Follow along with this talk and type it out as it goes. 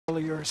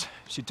of yours.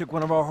 She took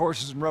one of our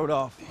horses and rode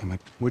off. Damn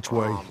it. Which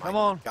way? Oh Come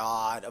on.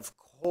 God, of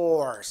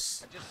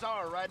course. I just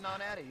saw her riding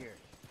on out of here.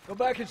 Go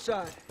back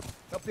inside.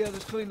 Help the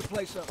others clean the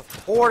place up.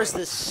 Of course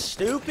this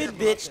stupid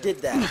bitch did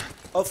that.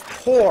 Of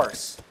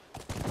course.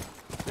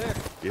 There.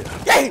 Yeah.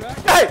 Hey!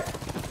 Hey!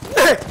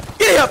 Hey!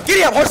 Giddy up!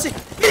 Giddy up, horsey!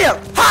 Giddy up!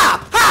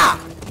 Ha! Ha!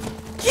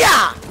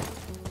 Yeah!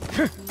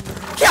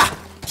 Yeah!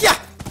 Yeah!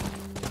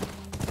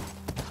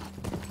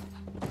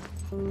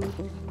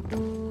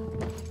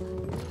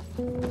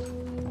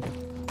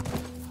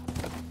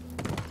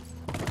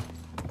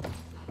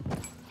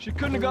 She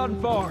couldn't have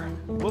gotten far.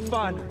 We'll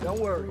find her. Don't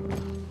worry.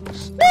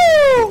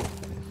 Woo!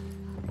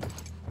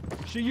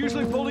 She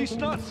usually pull these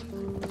stunts.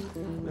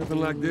 Nothing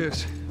like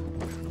this.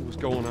 What's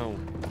going on?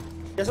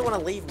 He doesn't want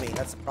to leave me.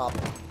 That's the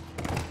problem.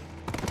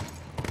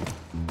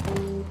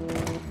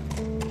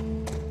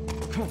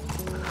 Come on.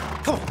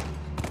 Come on.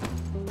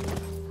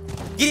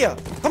 Giddy up.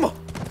 Come on.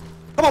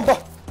 Come on, boy.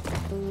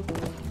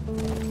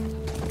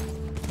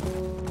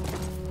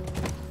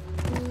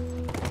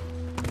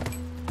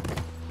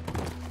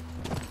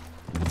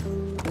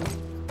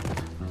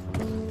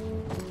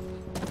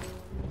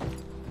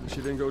 She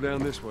didn't go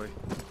down this way.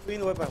 Clean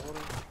the way by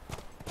woman.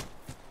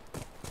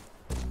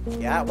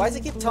 Yeah, why does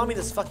it keep telling me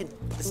this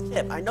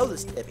tip? I know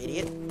this tip,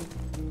 idiot.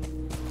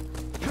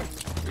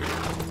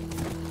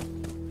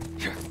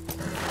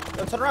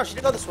 Yo, turn around, she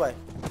didn't go this way.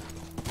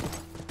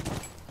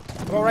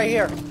 Go right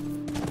here.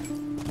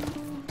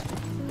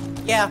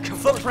 Yeah,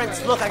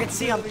 footprints, look, I can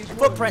see them.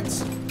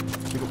 Footprints.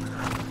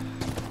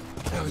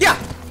 Yeah!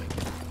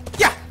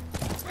 Yeah!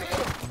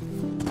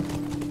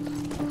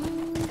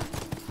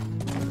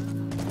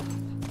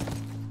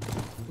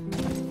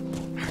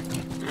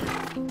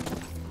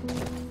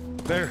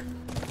 There.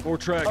 More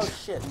tracks. Oh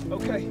shit.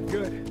 Okay,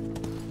 good.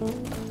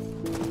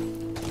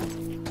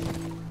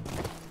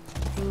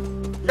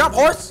 Jump,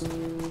 horse!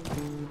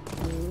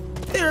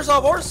 Get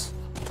yourself, horse!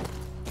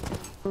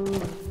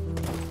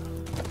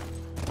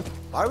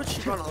 Why would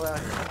she run all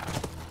that?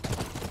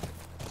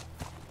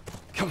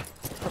 Come on.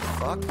 What the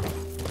fuck?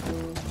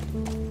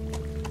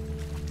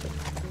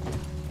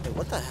 Wait,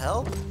 what the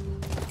hell?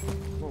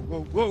 Whoa,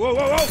 whoa, whoa,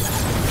 whoa, whoa!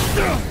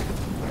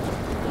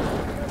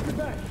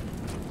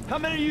 How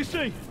many do you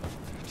see?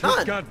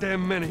 None.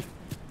 Goddamn many.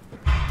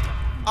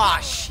 Ah,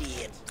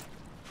 shit.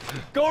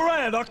 Go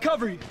around. I'll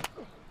cover you.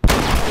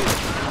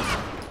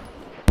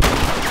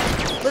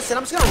 Listen,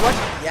 I'm just gonna run.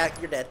 Yeah,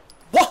 you're dead.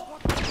 What?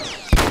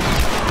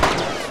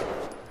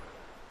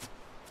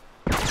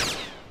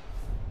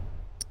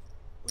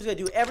 Who's gonna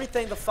do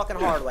everything the fucking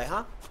hard way,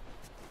 huh?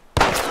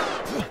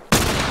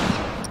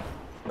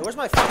 Hey, where's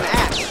my fucking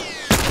axe?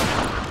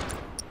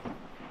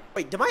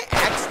 Wait, did my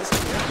axe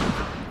disappear?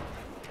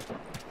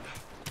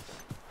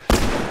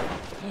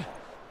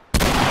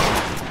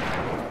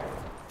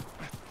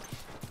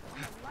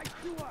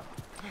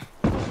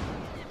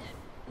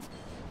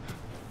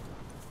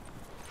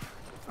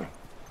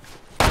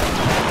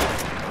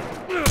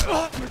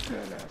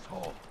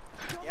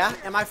 Yeah?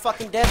 Am I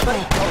fucking dead,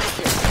 buddy? Oh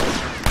shit.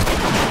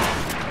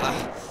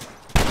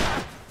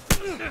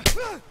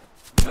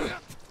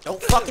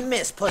 Don't fucking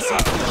miss, pussy.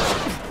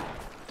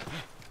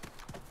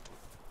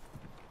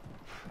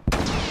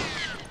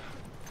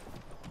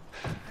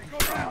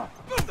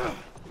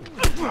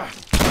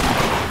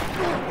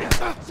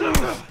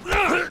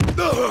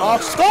 Oh,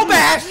 skull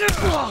bash!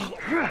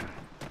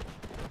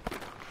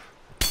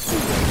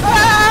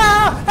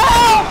 Ah!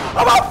 Help!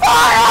 I'm on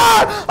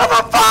fire! I'm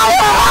on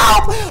fire!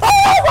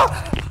 Help!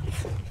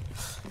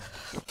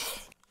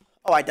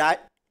 Oh, I died.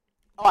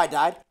 Oh, I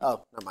died.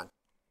 Oh, never mind.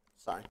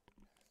 Sorry.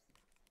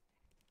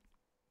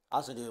 I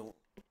was gonna do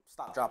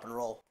stop, drop, and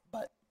roll,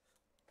 but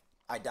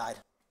I died.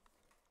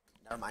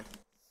 Never mind.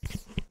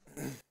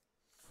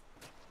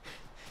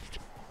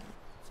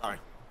 Sorry.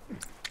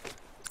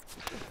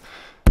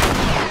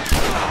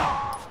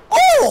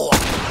 Oh!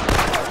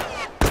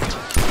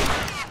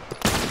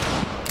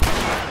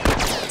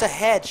 That's a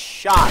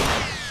headshot.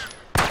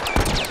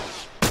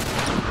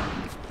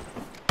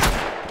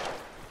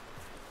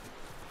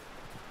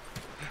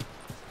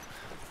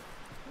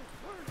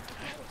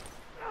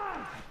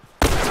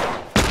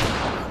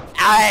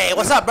 Hey,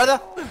 what's up, brother?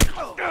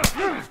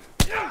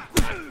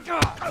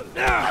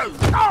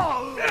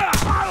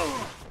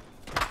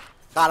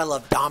 God, I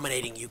love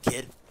dominating you,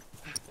 kid.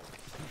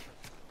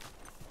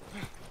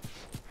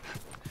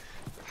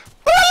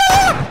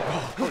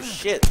 Oh,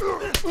 shit.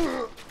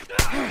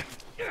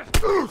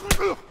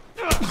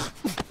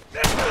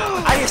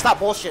 I need to stop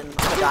bullshitting.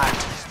 I'm gonna die.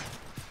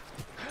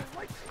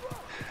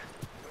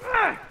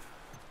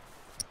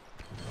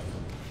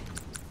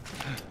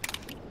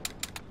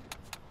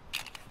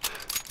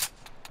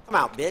 Come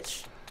out,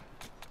 bitch.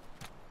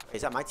 Wait,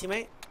 is that my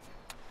teammate?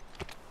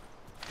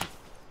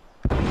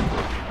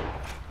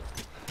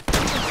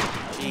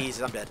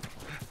 Jesus, I'm dead.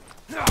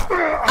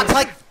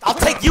 I'll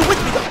take you with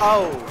me.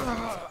 Oh.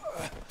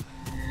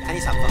 I need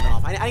to stop fucking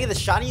off. I need to get the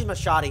shot. I need to use my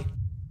shotty.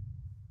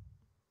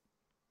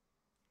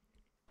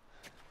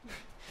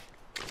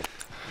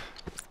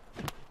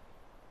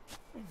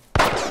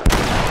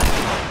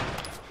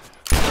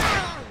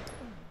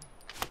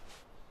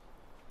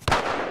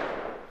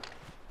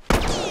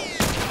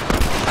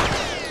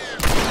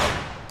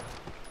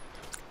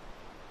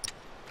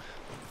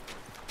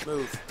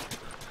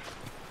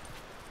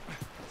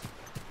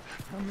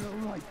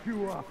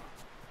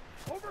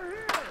 Over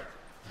here!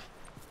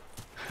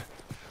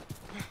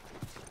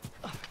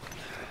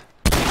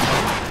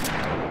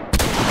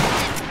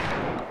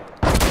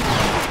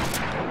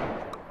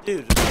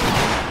 Dude.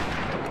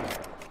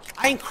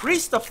 I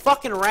increased the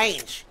fucking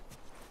range.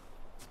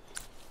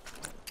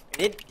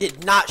 And it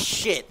did not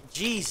shit.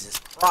 Jesus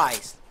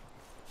Christ.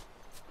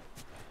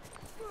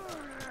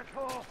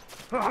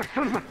 Oh,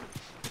 son of a...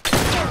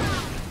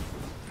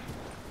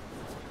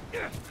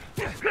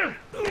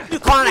 You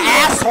call an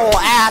asshole,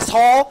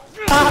 asshole?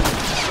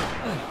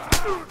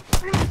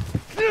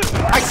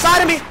 Right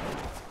side of me.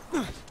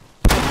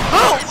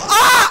 Oh,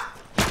 ah!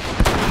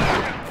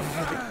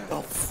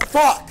 Oh,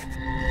 fuck.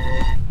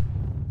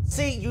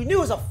 See, you knew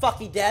it was a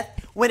fucking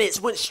death when it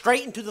went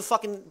straight into the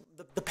fucking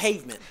the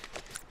pavement.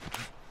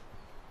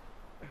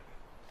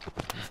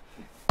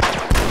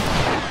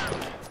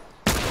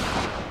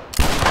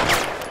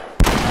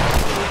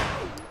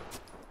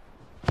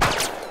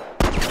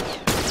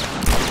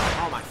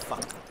 Oh my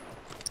fuck.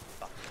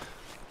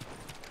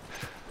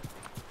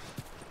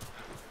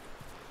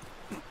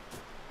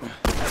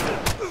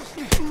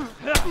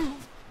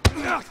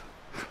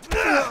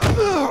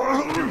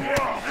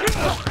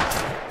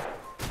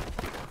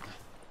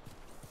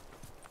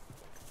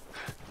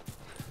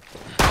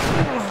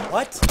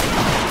 What?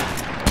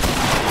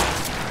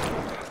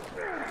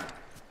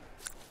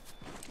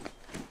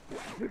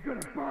 You're gonna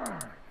burn!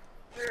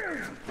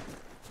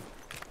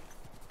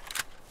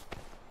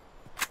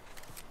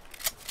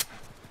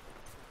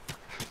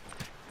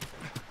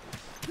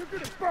 You're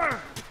gonna burn!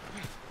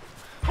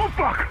 Oh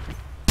fuck!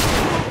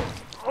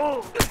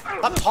 Oh!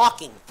 Stop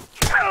talking.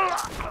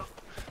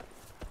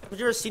 Have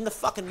you ever seen the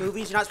fucking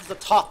movies? You're not supposed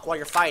to talk while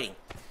you're fighting.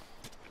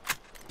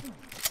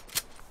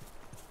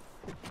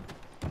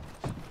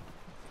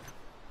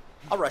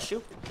 I'll rush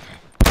you.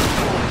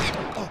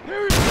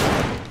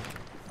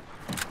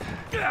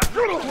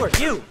 Who are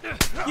you?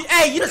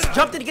 Hey, you just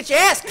jumped in to get your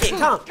ass kicked,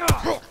 huh?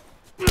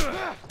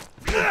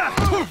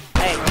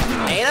 Hey,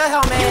 ain't a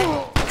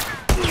helmet.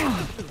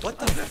 What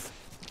the f—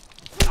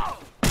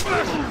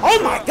 oh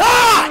my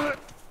god!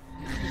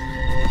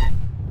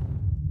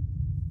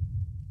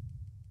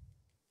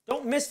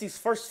 Don't miss these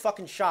first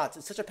fucking shots.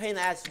 It's such a pain in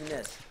the ass to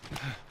miss.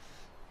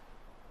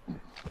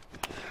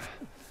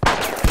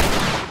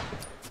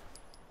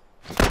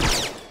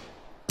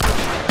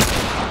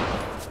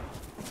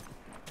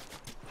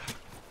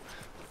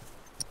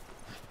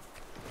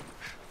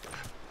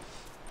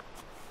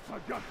 I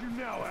got you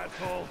now,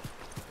 asshole!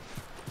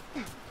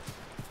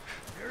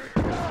 Here it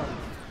goes!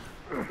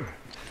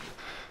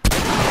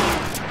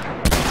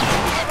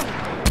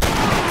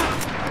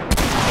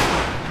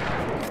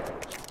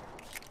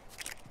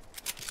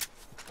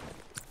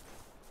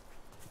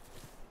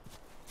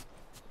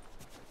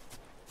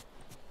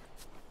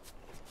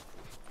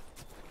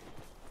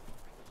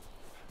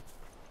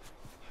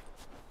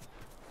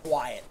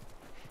 Quiet.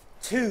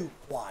 Too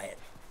quiet.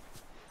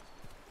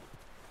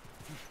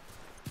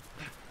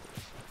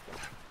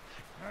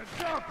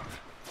 Hands up!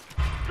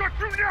 Got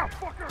you now,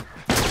 fucker!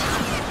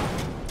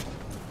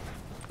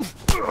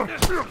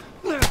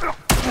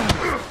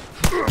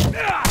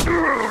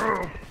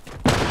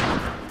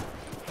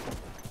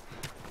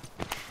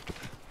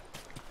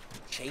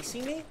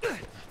 Chasing me?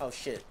 Oh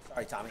shit.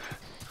 Sorry, Tommy.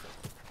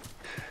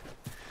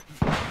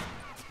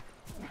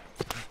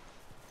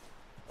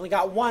 Only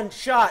got one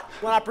shot,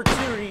 one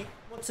opportunity,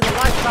 once in a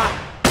lifetime.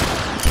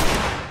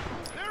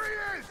 There he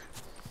is!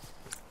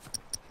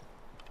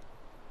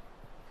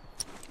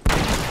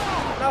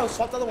 No,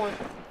 swap the other one.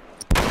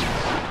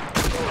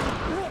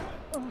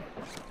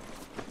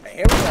 Okay,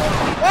 here we go.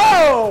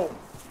 Whoa!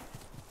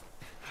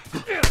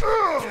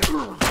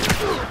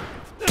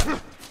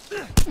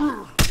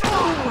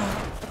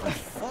 Oh,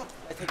 fuck,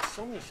 I take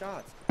so many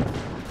shots.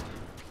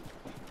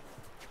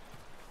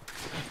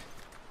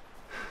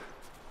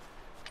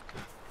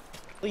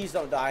 Please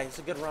don't die. It's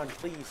a good run,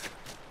 please.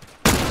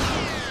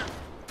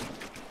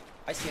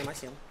 I see him, I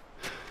see him.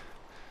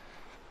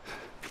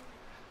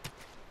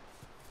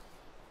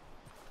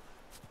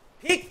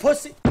 Peek,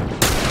 pussy! Run!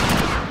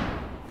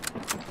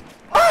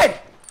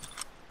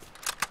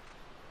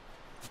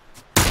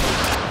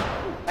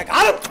 I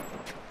got him!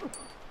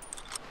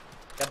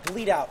 Got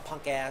bleed out,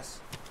 punk ass.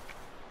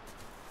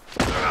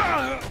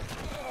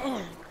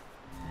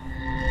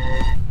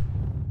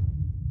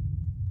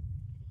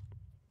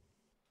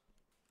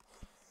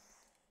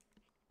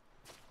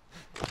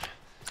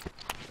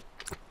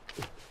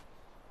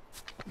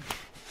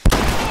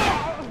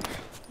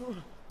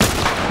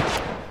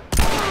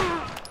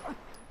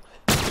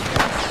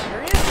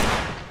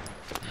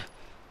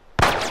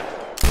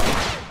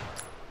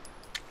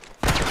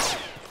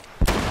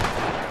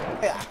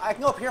 I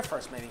can go up here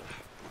first, maybe.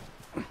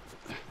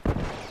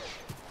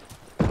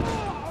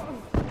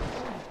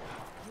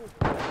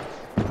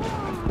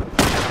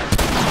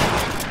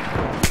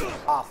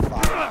 Oh,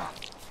 fuck.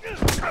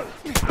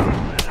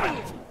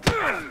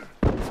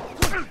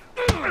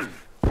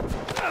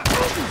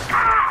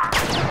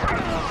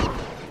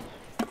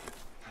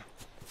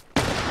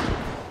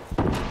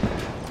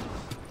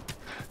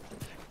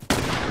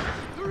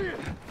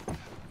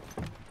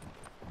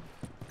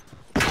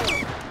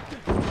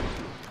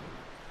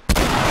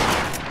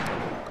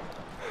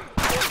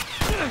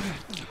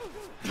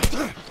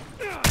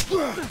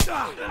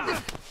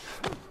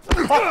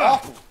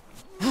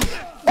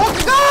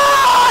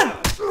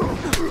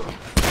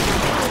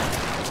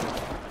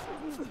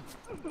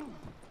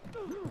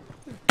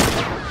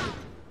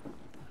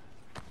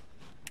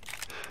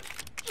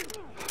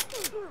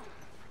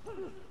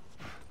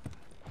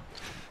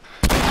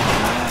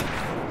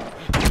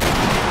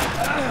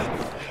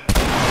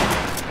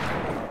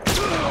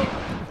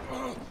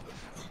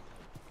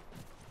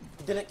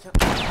 didn't kill.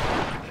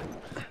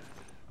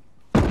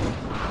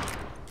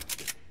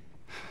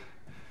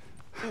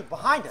 Dude,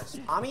 behind us.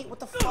 Tommy, what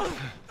the fuck?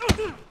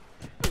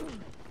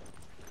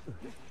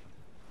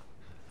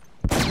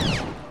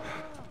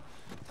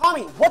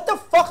 Tommy, what the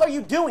fuck are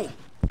you doing?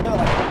 No,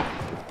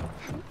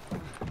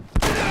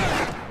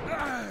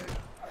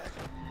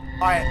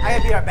 Alright, I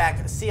gotta be right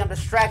back. See, I'm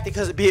distracted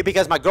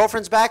because my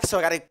girlfriend's back, so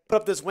I gotta put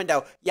up this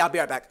window. Yeah, I'll be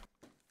right back.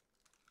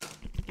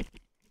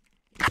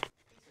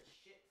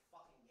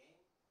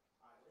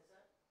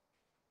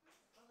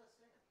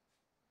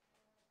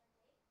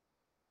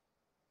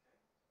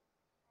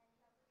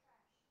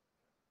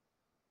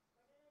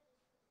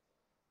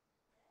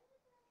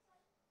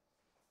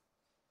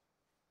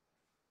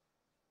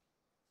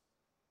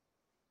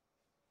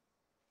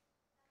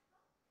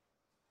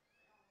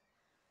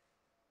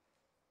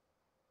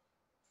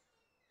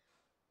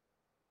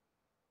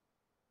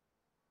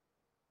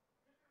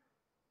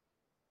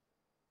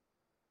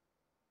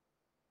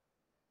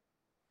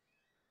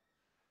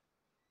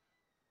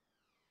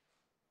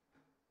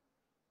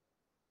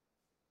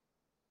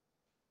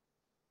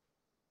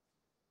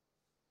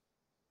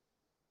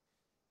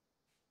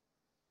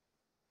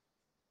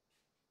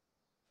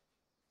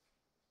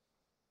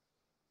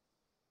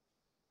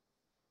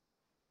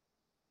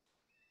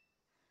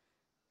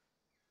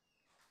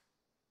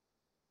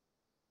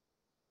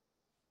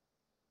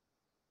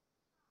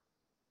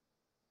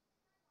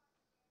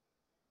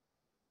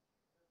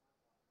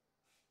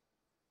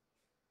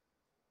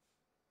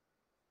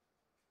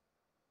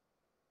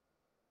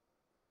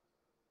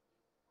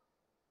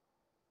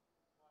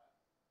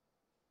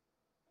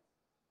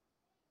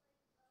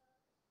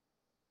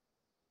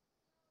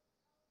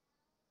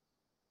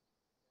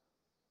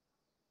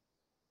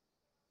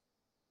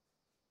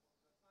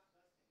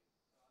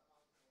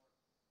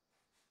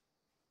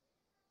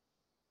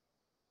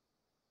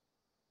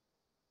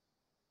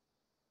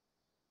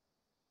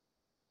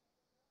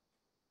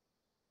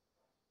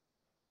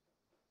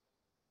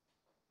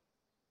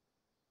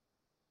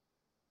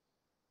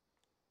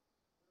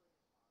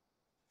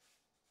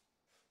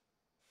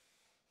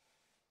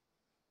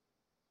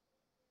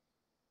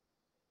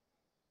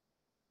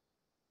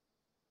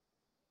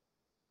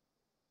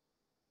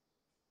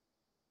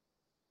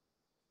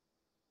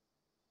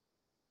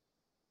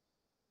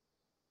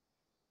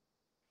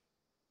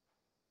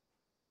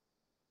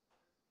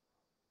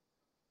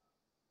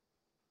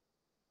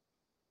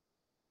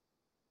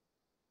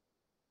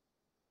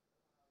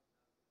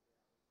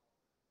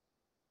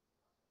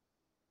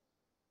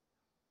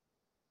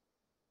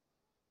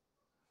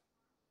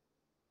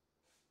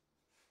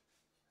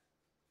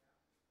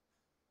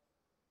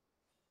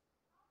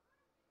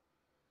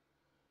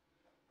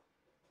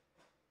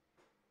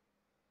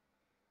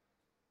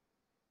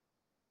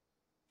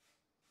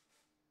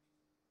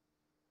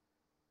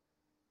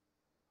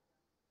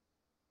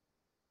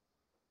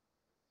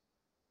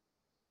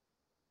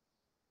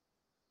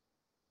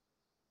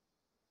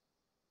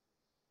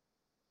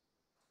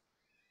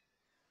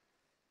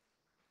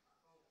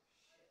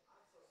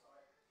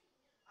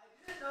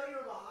 I didn't know you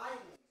were behind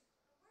me.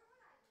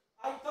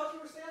 I thought you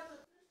were saying to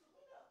finish the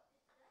window.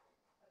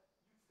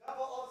 You forgot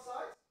about all the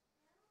sides?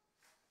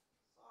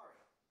 Sorry.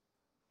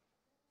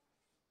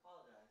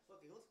 Apologize.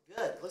 Look, it looks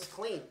good. It looks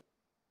clean.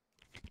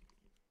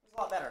 It's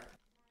a lot better.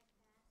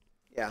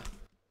 Yeah.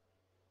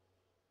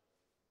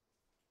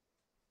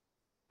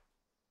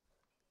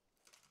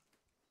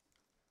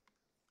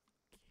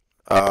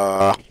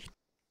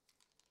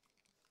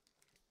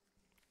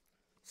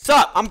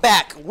 Sup, I'm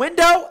back.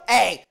 Window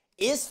A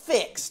is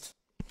fixed.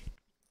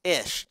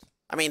 Ish.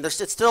 I mean,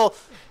 it's still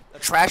a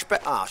trash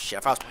bag. Oh,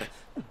 shit. I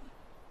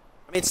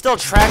mean, it's still a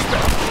trash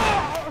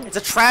bag. It's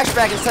a trash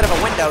bag instead of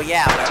a window,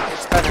 yeah, but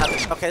it's better than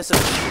nothing. Okay, this is...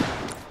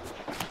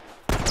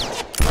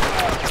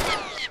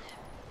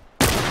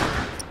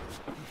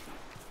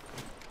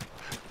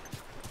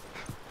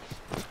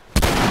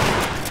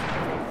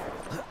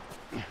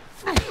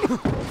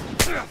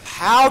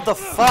 How the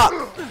fuck?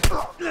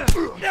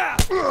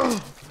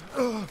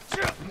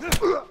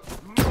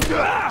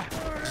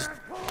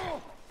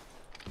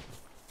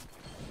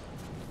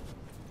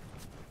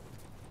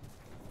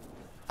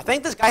 I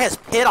think this guy has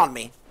pit on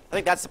me. I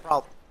think that's the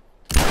problem.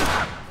 Here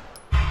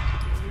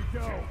we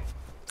go.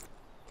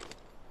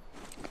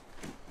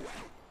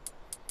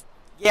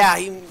 Yeah,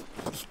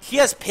 he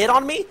has pit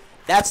on me?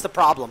 That's the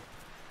problem.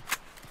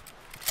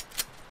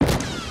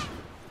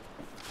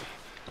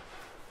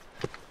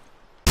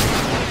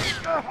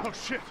 Oh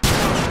shit.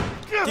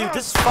 Dude,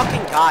 this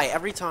fucking guy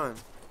every time.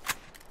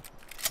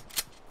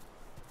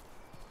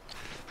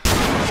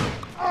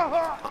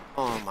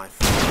 Oh my.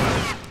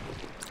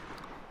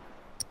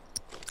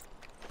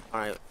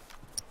 Alright.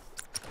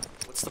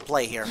 What's the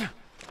play here?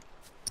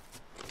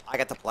 I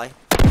got the play.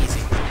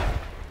 Easy.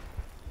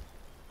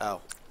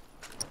 Oh.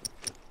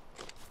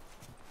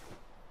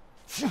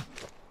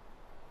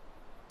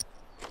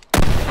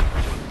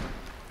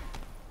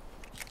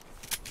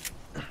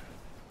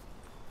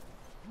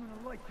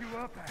 Light you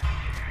up.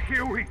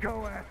 Here we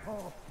go,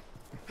 asshole.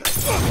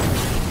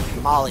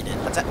 Molly did.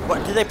 What's that?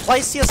 What? Did they play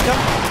CSGO?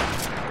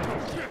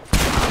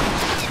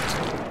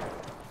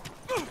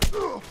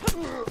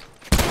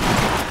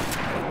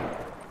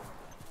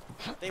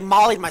 They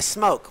mollied my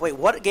smoke. Wait,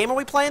 what game are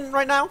we playing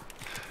right now?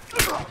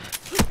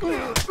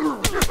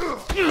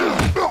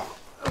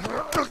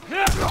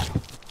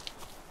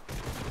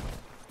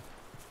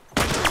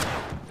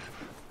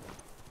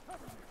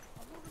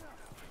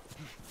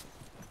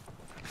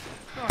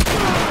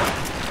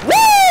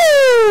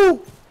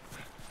 Woo!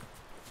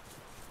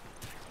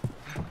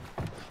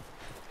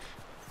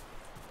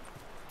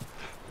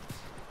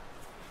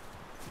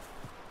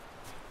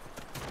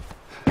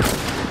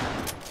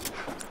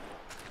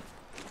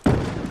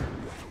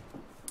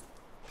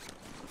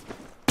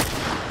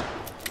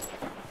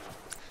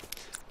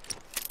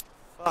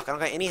 Fuck, I don't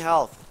got any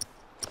health.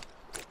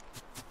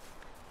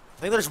 I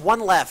think there's one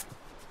left.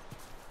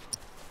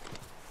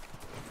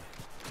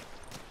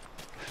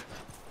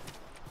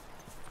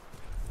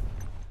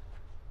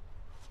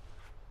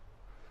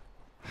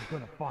 I'm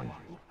gonna find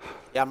you.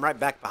 Yeah, I'm right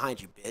back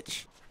behind you,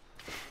 bitch.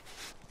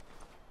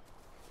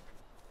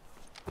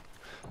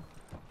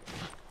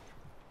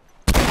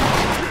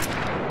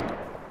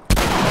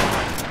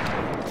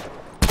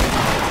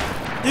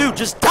 Dude,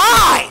 just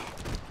die!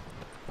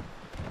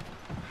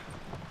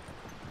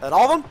 That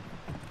all of them?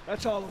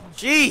 That's all of them.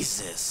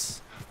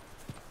 Jesus.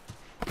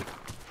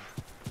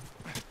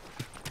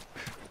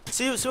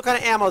 See what kind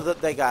of ammo that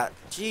they got.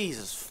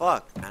 Jesus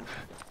fuck, man.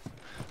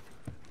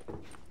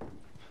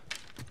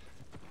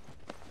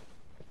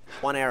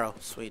 One arrow.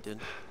 Sweet, dude.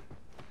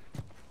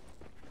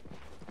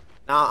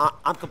 Now,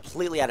 I'm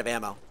completely out of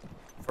ammo.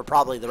 For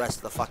probably the rest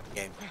of the fucking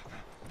game.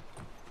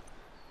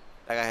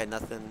 That guy had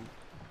nothing.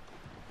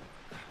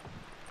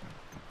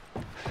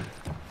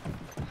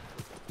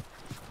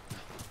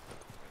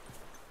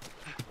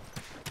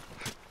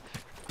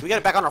 Do we get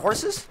it back on our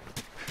horses?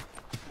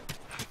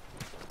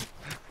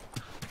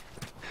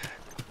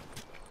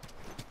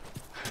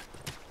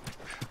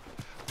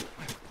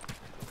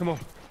 Come on.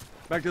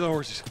 Back to the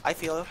horses. I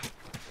feel it.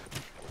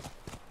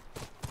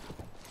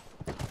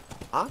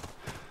 Huh?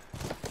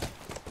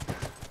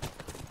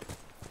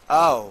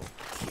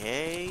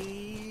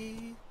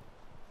 Okay.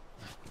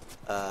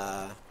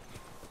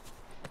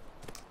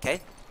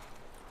 Okay.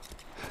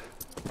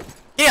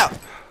 Yeah!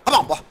 Come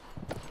on, boy!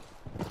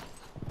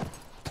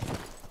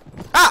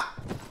 Ah!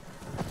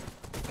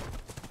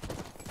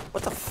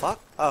 What the fuck?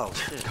 Oh,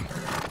 shit.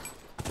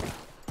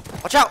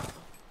 Watch out!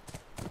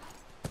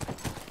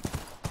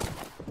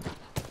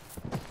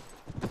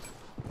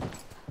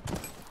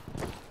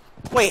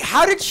 Wait,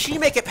 how did she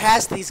make it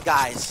past these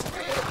guys?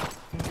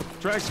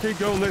 Tracks keep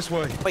going this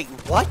way. Wait,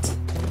 what?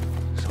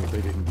 So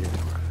they didn't get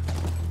her.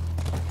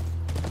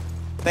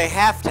 They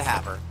have to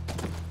have her.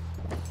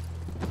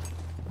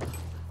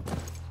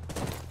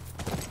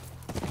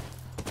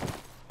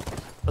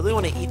 I really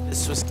want to eat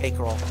this Swiss cake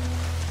roll.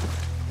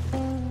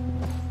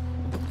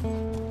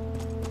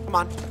 Come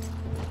on.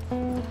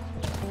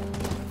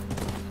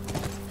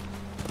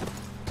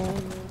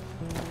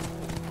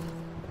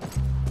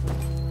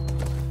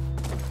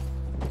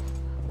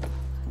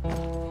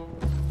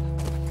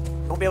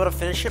 Won't be able to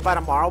finish it by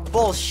tomorrow?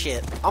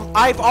 Bullshit. I'm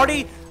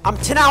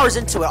 10 hours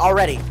into it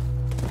already.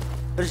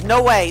 There's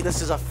no way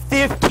this is a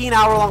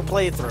 15-hour long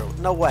playthrough.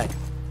 No way.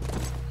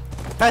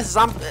 As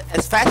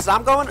fast as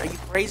I'm going? Are you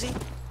crazy?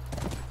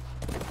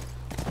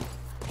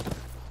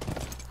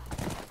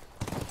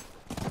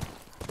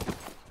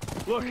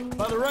 Look,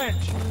 by the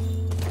ranch.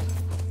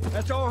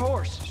 That's our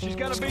horse. She's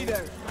gotta be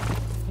there.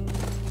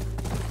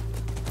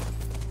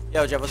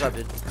 Yo, Jeff, what's up,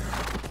 dude?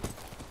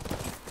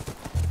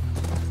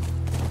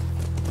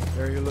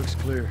 Area looks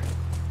clear.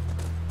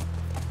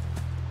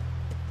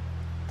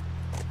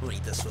 I'm gonna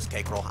eat this Swiss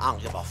cake roll. I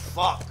don't give a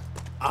fuck.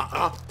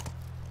 I'm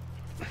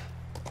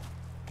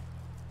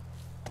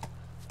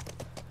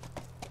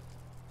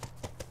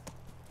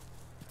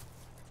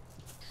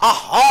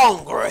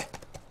hungry.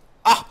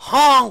 I'm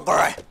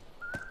hungry.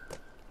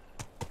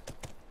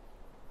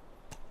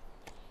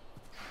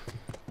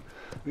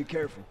 Be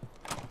careful.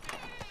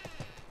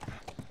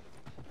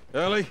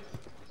 Ellie?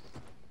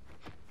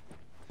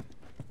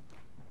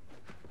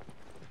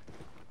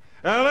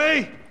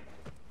 Ellie?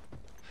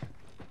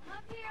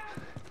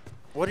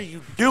 What are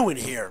you doing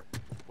here?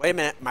 Wait a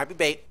minute. Might be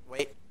bait.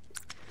 Wait.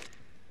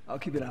 I'll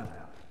keep an eye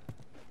out.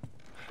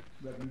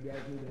 But you guys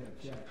need to have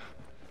a chat.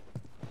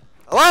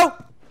 Hello?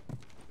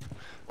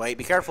 Wait,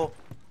 be careful.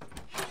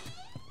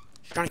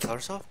 She's trying to kill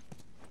herself?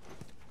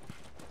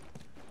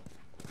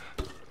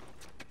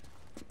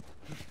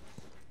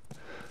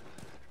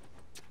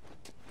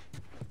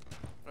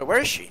 Wait,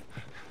 where is she?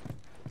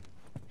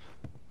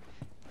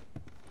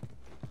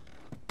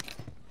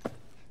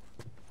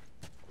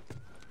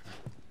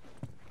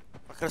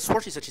 I could have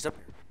sworn she said she's up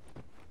here.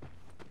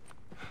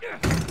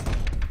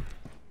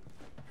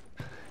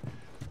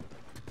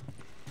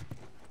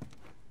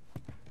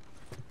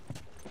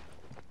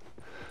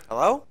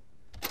 Hello?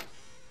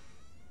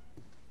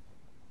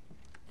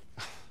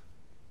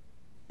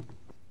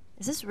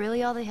 Is this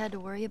really all they had to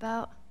worry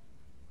about?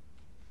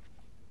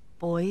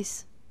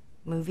 Boys?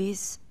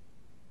 Movies?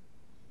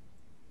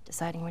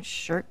 Deciding which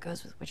shirt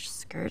goes with which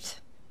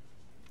skirt?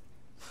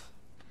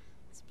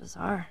 This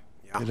bizarre.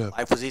 Yeah, Get up.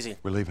 life was easy.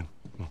 We're leaving.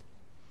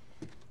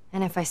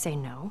 And if I say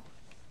no?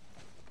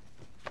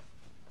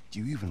 Do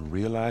you even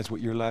realize what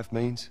your life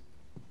means?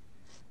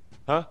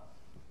 Huh?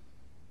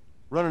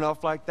 Running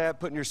off like that,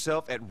 putting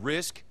yourself at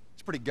risk?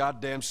 It's pretty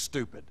goddamn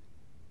stupid.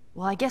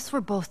 Well, I guess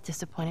we're both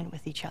disappointed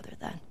with each other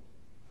then.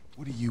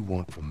 What do you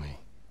want from me?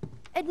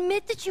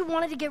 Admit that you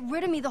wanted to get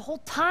rid of me the whole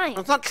time.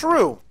 That's not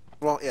true.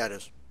 Well, yeah, it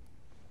is.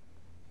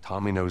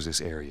 Tommy knows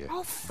this area.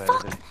 Oh, better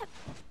fuck than... that.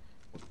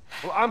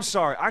 Well, I'm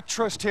sorry. I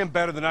trust him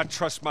better than I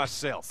trust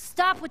myself.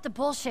 Stop with the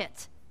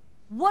bullshit.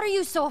 What are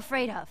you so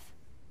afraid of?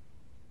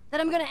 That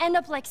I'm gonna end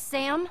up like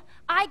Sam?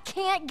 I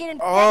can't get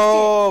infected.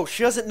 Oh,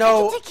 she doesn't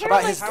know take care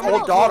about of his myself. How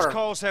old many daughter. close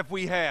calls have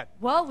we had?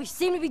 Well, we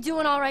seem to be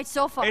doing all right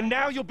so far. And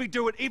now you'll be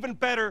doing even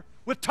better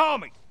with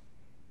Tommy.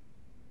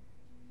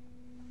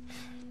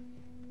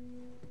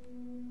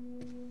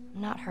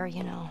 Not her,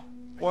 you know.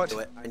 What?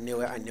 I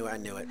knew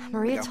it.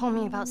 Maria told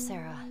me about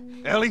Sarah.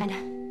 Ellie? And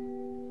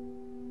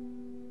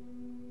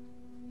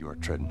You are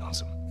treading on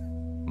some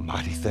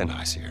mighty thin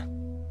ice here.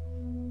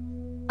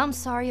 I'm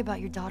sorry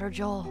about your daughter,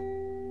 Joel.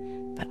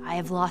 But I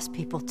have lost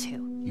people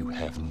too. You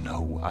have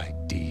no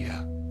idea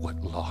what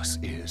loss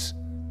is.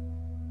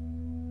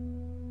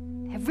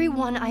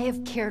 Everyone I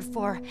have cared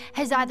for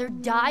has either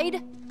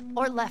died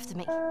or left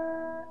me.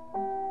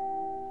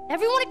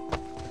 Everyone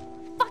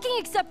fucking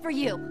except for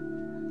you.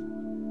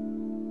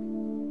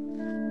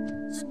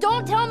 So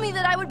don't tell me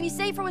that I would be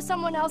safer with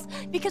someone else,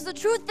 because the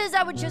truth is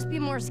I would just be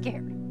more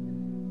scared.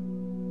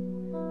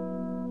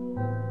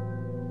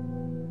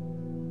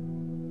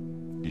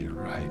 You're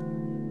right.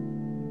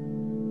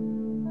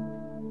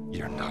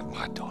 You're not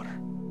my daughter.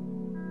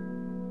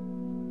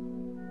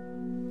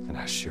 And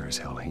I sure as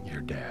hell ain't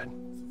your dad.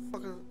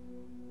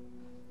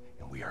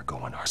 And we are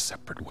going our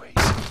separate ways.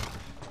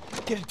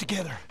 Get it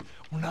together.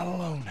 We're not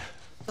alone.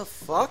 What the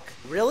fuck?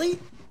 Really?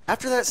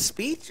 After that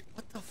speech?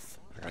 What the fuck?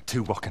 I got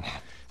two walking in.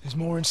 There's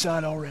more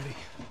inside already.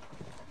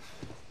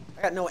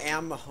 I got no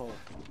ammo.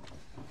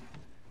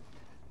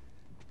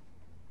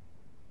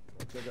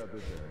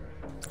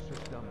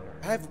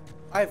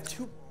 I have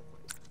two.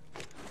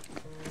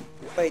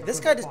 Wait,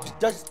 this guy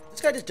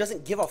just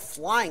doesn't give a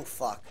flying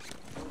fuck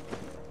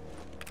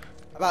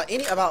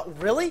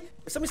about really?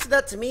 If somebody said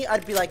that to me,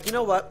 I'd be like, you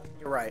know what?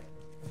 You're right.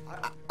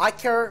 I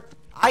care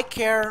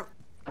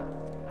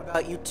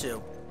about you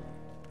too.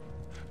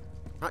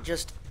 Not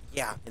just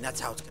yeah, and that's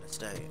how it's gonna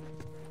stay.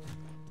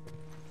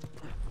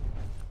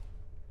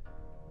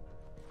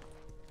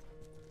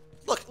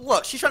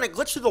 Look, she's trying to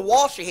glitch through the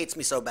wall. She hates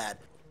me so bad.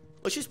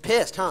 Look, she's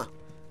pissed, huh?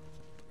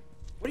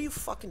 What are you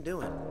fucking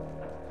doing?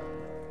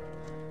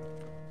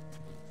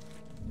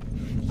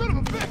 Son of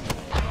a bitch!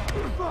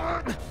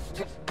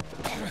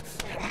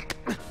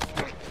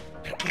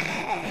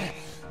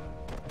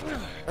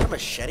 Is that a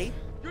machete?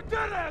 You're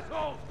dead,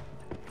 asshole!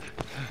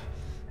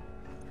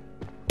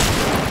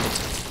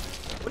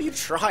 What are you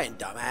trying,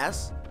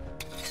 dumbass?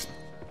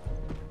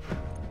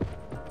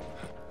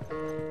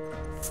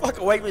 Fuck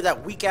away from me,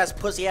 that weak-ass,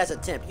 pussy-ass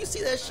attempt. You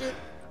see that shit?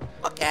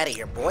 Fuck out of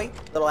here, boy.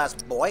 Little-ass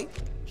boy.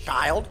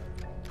 Child.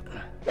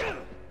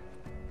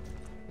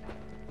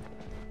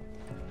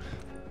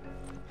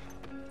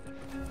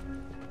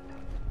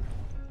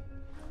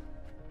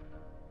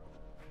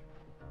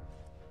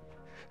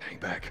 Hang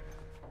back.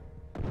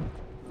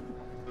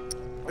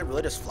 Did it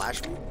really just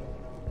flash me?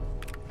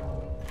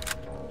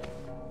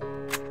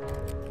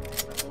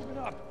 Moving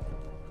up.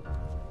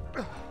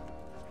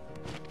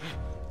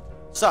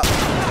 What's up?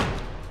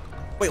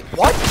 Wait,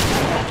 what?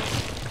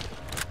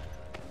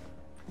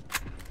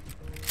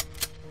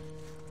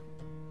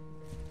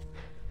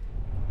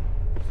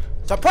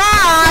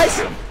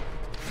 Surprise!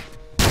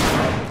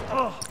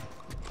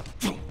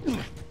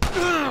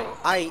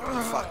 I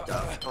fucked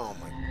up. Oh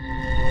my.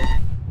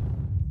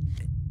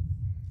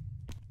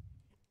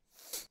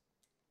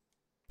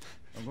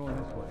 I'm going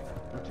this way.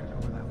 We'll check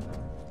over that way.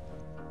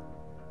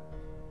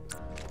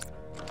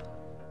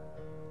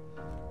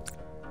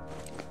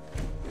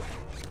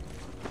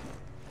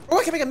 Oh,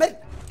 I can make a med.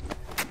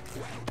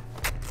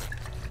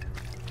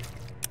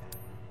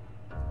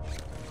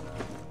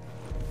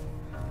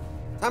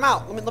 Time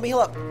out. Let me heal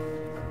up.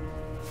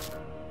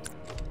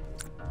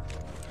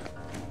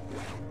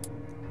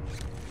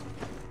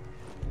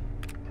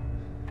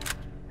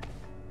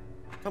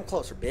 Come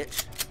closer,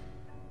 bitch.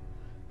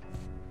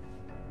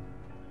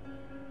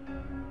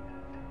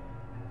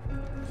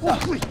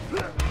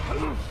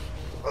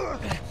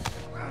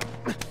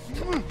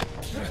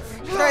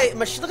 Hey,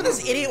 look at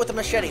this idiot with the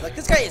machete. Like,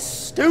 this guy is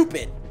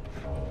stupid.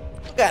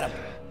 Look at him.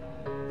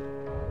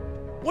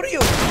 What are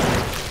you?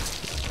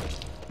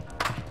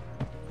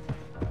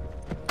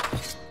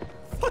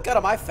 Fuck out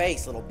of my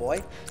face, little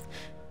boy.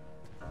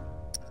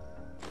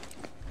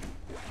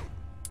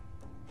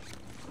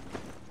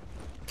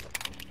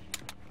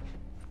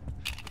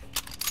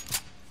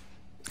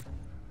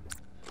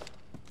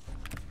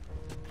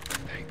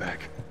 Hang back.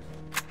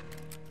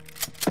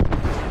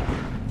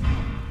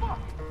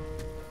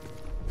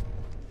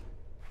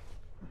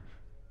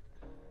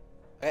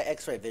 I got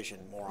X-ray vision,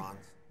 morons.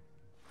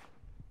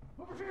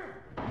 Over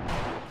here!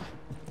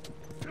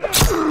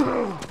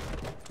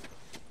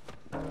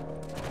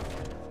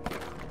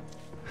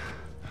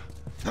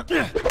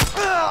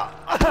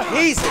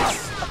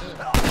 Jesus!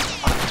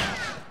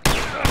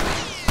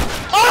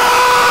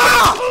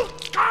 Ah!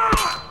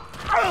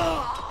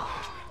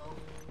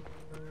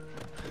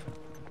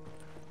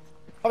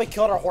 Probably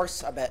killed our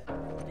horse, I bet.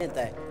 Didn't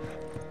they?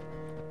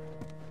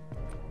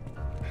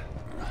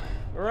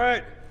 All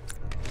right.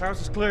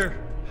 House is clear.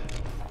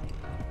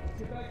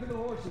 Get back to the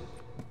horses.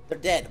 They're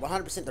dead.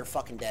 100% they're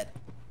fucking dead.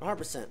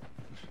 100%.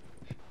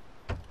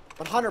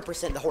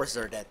 100% the horses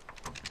are dead.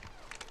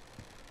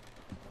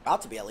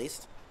 About to be, at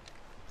least.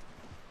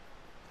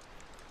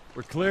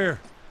 We're clear.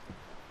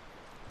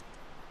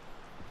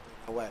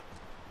 No way.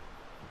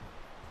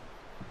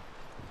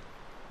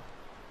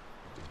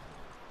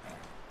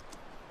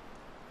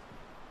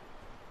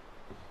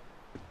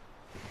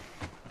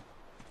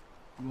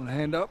 You want a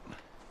hand up?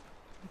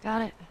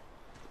 Got it.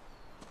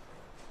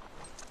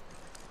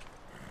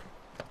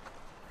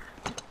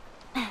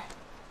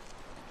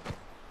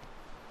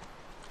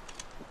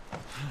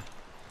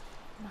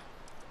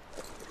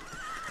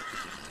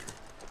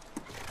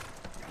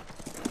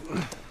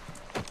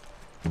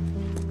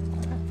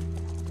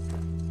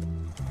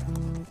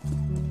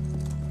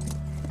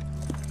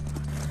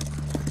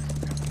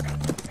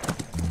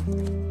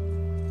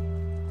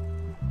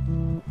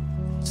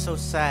 So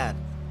sad.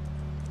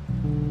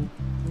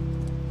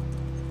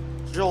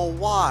 Joel,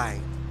 why?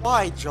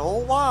 Why,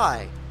 Joel?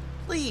 Why?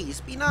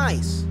 Please, be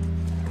nice.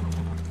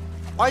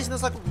 Why isn't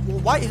this like...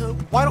 Why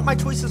don't my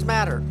choices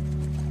matter?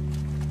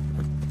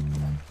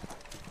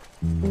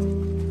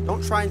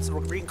 Don't try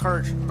and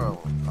re-encourage...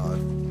 Oh,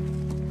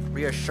 God.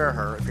 Reassure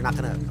her if you're not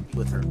gonna be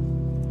with her.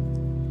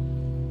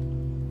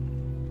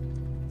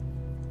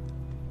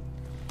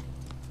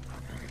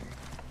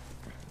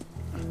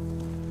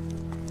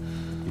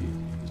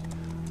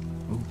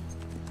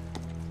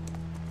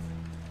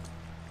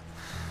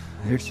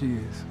 There she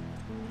is.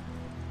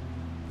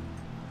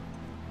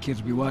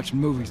 Kids will be watching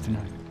movies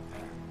tonight.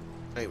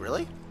 Wait,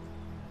 really?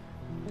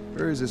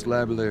 Where is this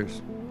lab of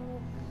theirs?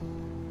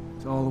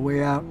 It's all the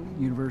way out,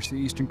 University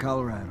of Eastern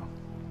Colorado.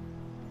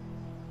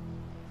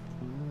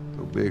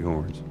 Go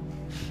Bighorns.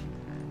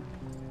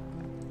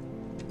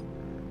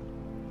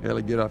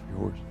 Ellie, get off your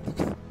horse.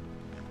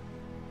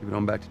 Give it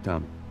on back to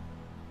Tommy.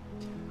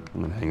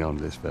 I'm gonna hang on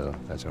to this fella,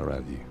 if that's all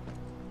right with you.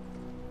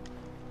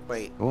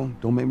 Wait. Go on,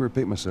 don't make me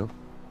repeat myself.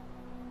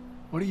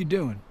 What are you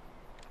doing?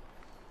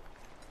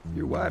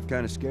 Your wife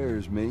kind of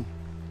scares me.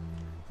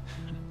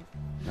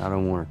 I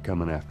don't want her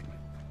coming after me.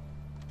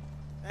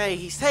 Hey,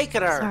 he's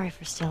taking her. Sorry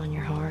for stealing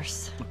your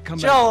horse. Look, come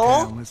Joel! back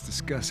to town. Let's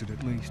discuss it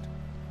at least.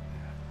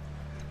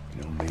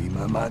 You know me,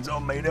 my mind's all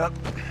made up.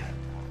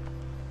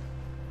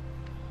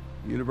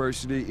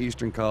 University,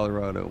 Eastern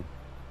Colorado.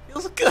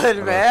 Feels good, How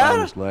do I find man.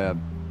 this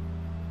lab?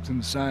 It's in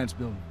the science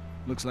building.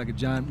 Looks like a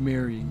giant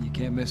mirror. You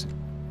can't miss it.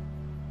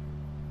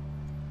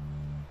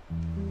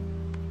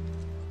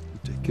 You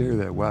take care of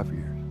that wife of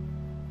yours.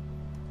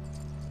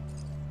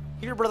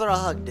 Give your brother a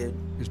hug, dude.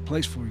 There's a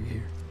place for you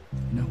here.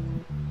 No.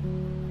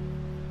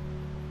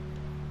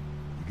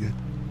 You good?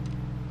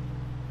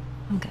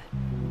 I'm good.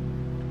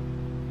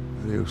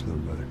 Adios, little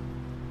brother.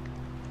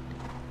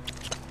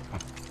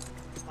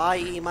 Bye,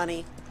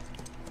 E-Money.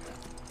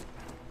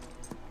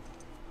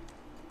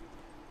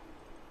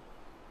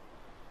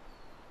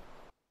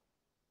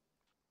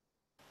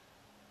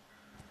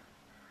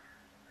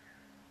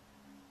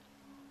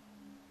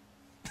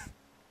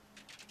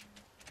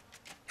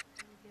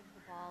 Give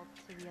the ball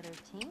to the other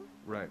team.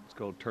 Right, it's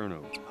called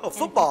turnover. Oh, And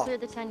football. if you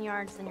clear the 10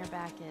 yards, then you're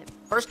back at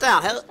First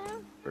down. Hell.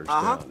 down. First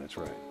Uh-huh. down, that's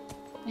right.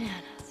 Man,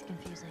 it's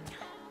confusing.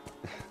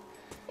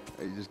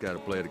 Hey, you just gotta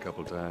play it a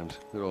couple times.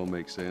 It all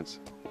makes sense.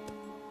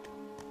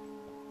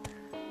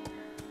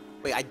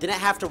 Wait, I didn't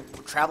have to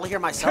travel here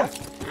myself?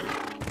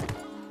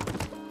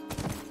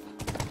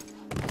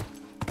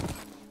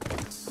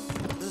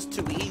 This is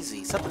too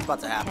easy. Something's about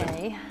to happen.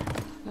 Okay.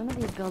 None of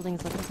these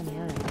buildings look like any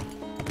other.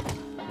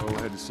 Go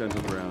ahead to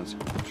Central Grounds.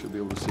 Should be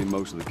able to see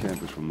most of the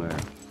campus from there.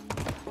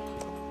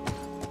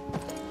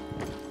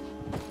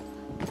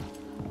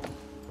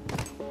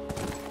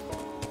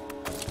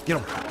 Get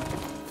him.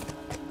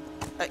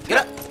 Hey,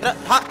 get up,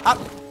 hop, hop,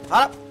 hop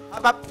up,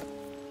 hop up.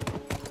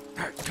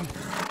 All right, come.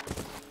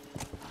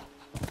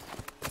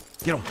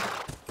 Get him.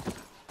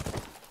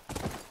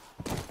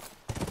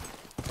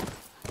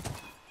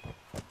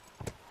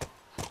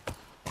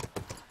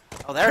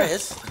 Oh, there it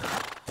is.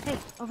 Hey,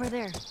 over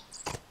there. Is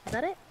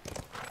that it?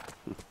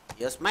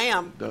 Yes,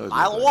 ma'am. Does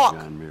Mile look walk.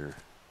 like a giant mirror.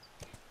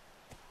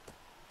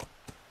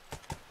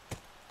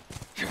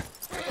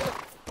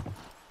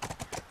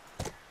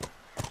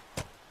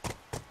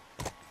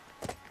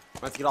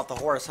 Let's get off the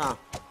horse, huh?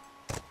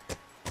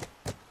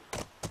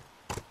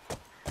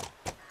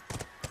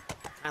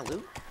 Can I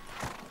loot?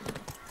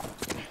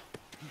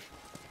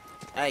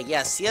 Hey,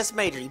 yes,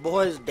 Major, you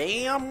boys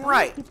damn How many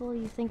right. people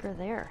you think are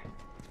there?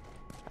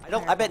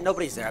 I bet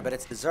nobody's there. I bet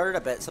it's deserted.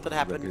 I bet something Look,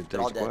 happened. it They're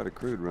all takes quite dead. a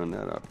crew to run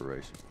that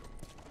operation.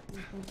 Do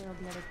you think there'll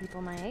be other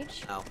people my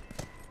age? No.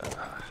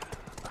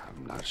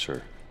 I'm not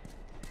sure.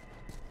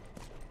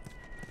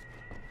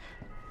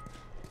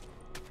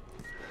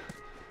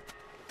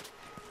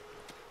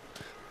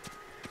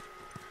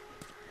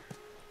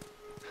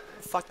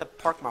 fuck did I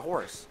park my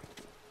horse?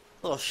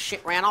 Little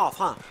shit ran off,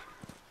 huh?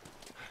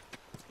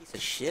 Piece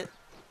of shit.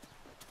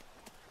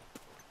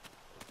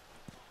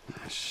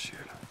 Ah, shit.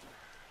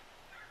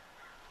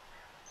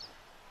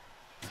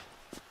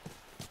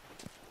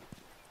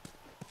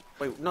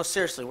 Wait, no,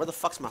 seriously, where the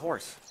fuck's my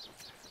horse?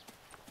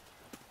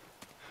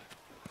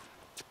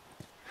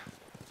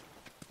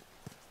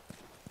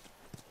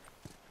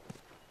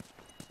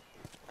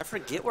 I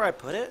forget where I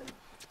put it?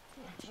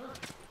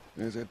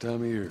 It's that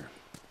time of year.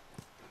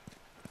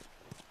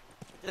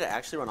 Did it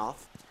actually run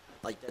off?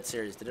 Like, dead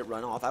serious, did it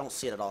run off? I don't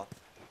see it at all.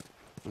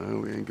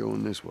 Well, we ain't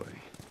going this way.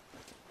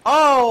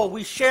 Oh,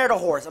 we shared a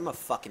horse. I'm a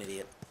fucking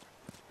idiot.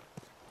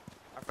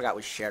 I forgot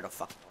we shared a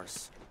fucking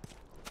horse.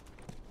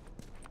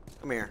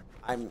 Come here.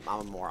 I'm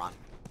a moron.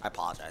 I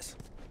apologize.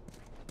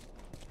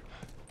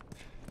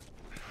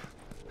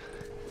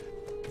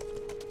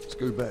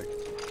 Scoot back.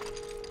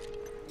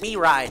 Me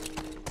ride.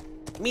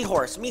 Me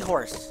horse. Me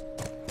horse.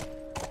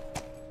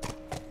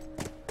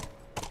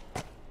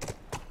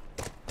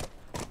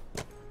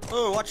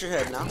 Oh, watch your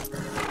head now.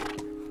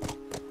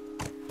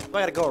 I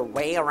gotta go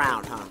way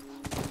around, huh?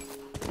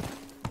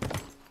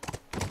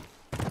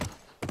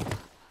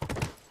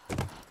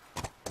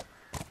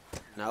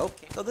 No,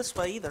 can't go this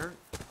way either.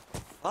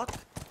 Fuck.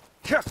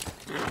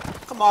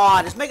 Come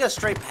on, just make it a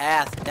straight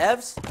path,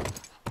 devs.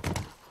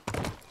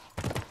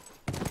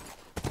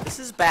 This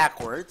is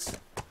backwards.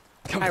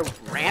 Can I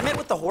ram it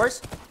with the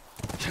horse?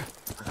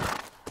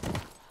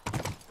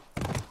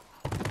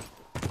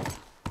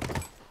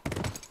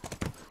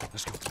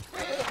 Let's go.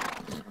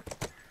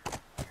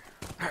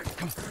 Alright,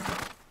 come on.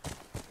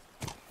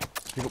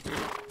 Here we go.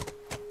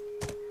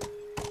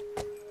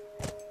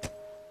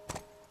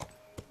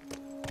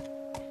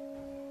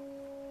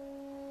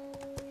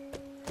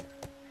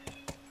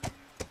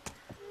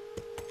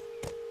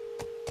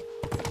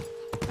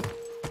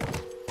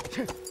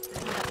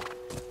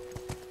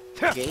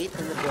 Gate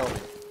in the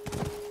building.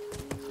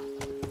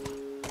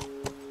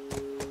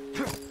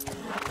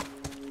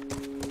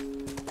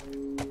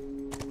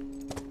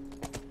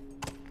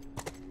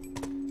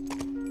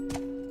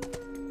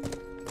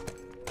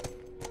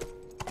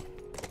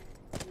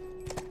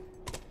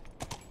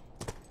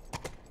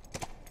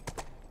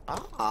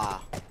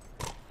 Ah.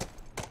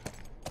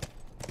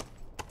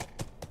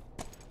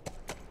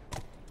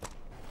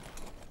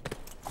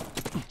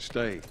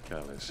 Stay,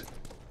 Tyler. Stand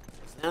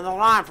on the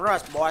line for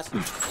us, boys.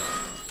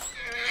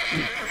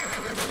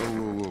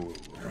 Whoa.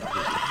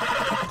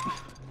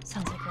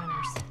 Sounds like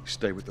runners.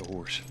 Stay with the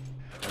horse.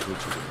 I'll get you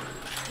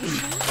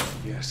there.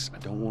 Yes, I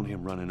don't want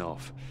him running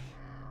off.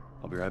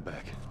 I'll be right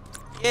back.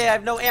 Yeah, I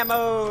have no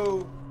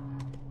ammo.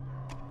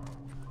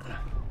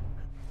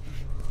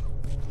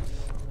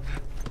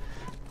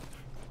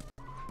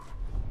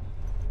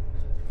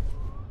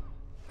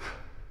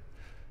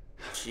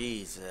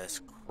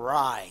 Jesus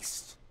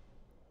Christ.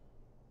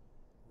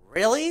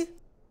 Really?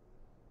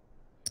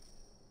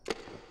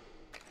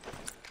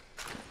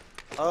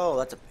 Oh,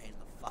 that's a pain in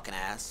the fucking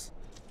ass.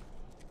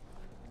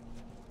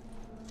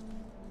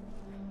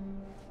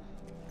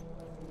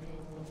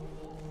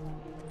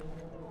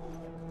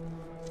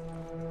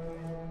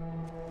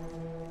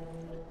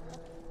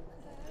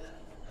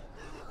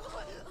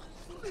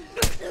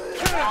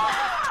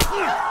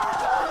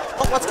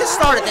 Well, let's get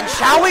started then,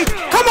 shall we?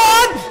 Come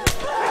on!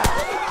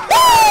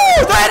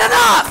 Woo! That ain't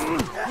enough!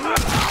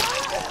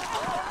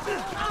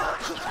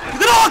 You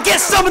can all get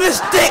some of this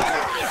dick!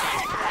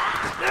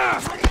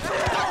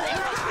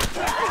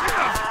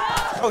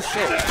 Oh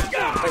shit.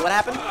 Wait, what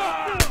happened?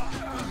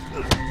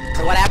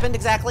 So what happened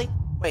exactly?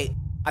 Wait,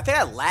 I think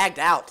I lagged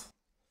out.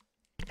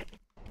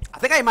 I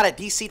think I might have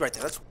DC'd right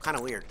there. That's kind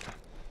of weird.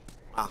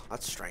 Wow,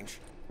 that's strange.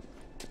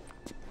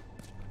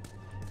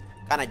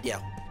 Got an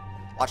idea.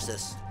 Watch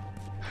this.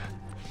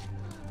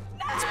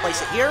 Let's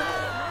place it here.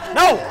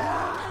 No!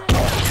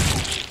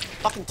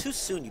 Fucking too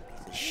soon, you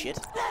piece of shit.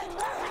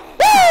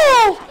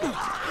 Woo!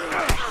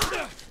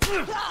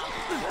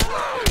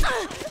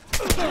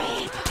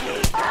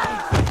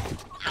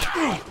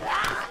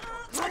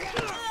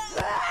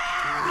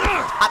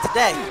 Not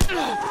today.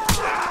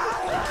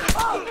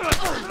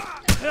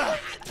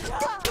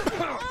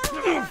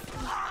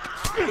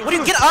 What do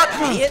you get up,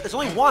 idiot? There's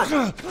only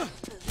one.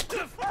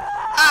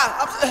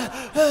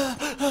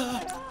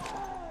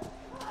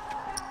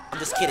 I'm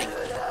just kidding.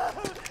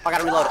 I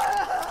gotta reload it.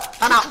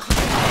 I'm out.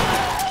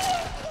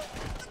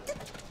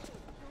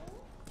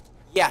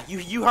 Yeah,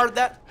 you heard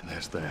that? And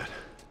that's that.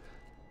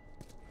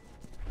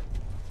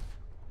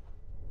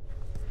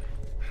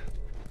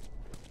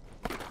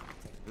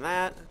 And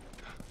that.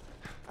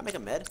 I make a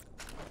med.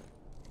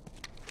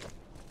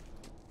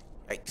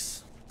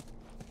 Yikes.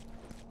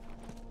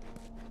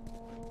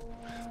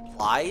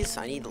 Flies?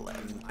 I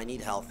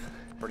need health.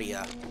 Pretty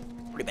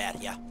bad,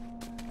 yeah.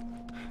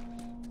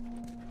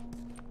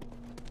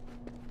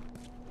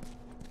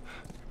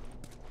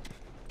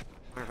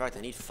 Matter of fact, I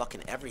need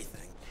fucking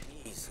everything.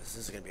 Jesus, this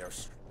is gonna be our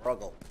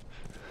struggle.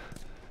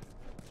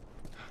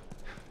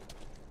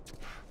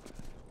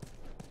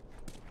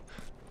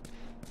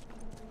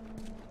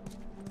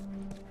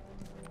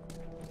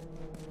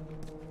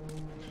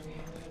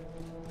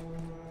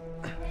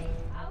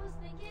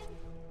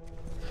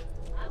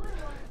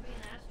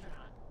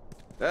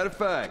 That a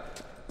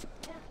fact?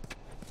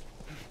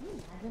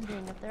 Imagine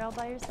being up there all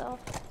by yourself.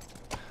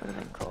 Would have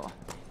been cool.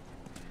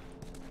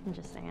 I'm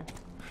just saying.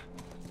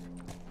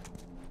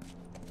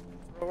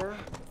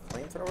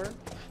 Flamethrower?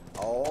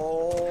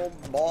 Oh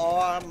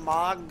boy,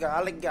 my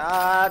golly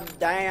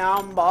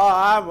goddamn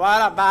boy,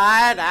 what a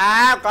bad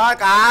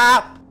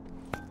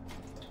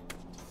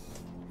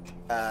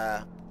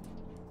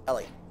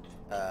Ellie.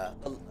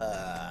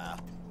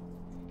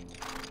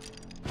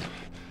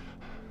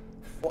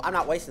 Well, I'm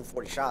not wasting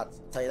 40 shots,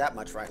 I'll tell you that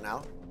much right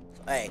now. So,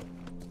 hey,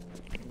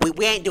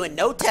 we ain't doing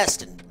no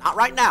testing. Not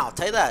right now, I'll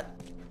tell you that.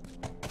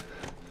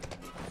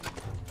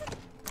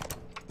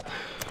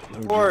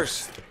 Of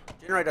course.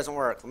 Generator doesn't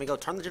work. Let me go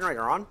turn the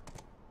generator on.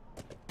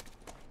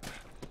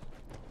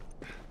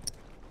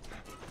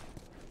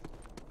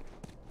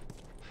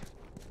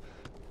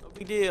 No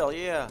big deal,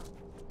 yeah.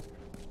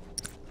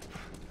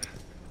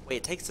 Wait,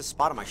 it takes the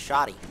spot of my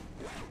shotty.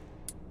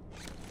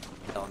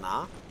 Hell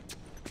nah.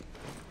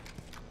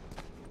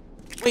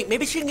 Wait,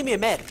 maybe she can give me a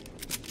med.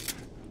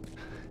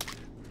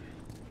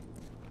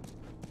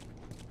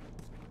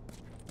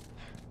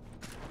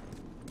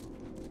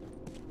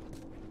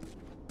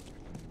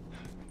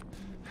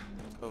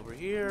 Over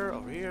here,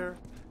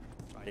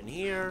 right in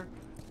here.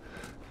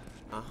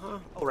 Uh-huh.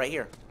 Oh, right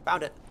here.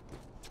 Found it.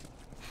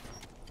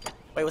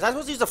 Wait, was I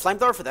supposed to use the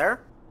flamethrower for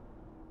there?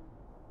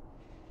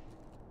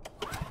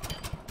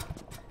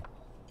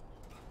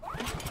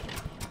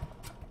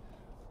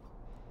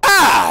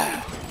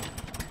 Ah!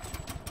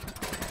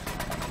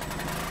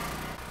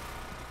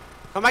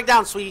 Come back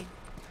down, sweetie.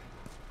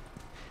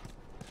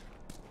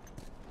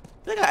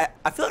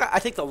 I feel like I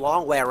take the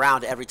long way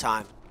around every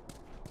time.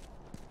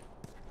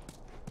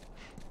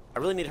 I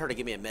really need her to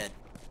give me a mid.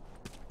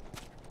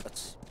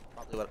 That's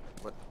probably what.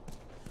 Do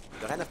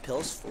I have enough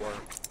pills for?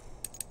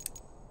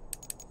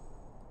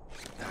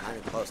 No, not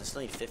even close. I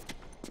still need 50.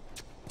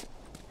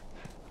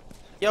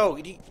 Yo,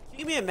 can you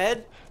give me a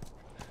med?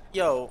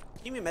 Yo, can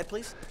you give me a med,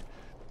 please?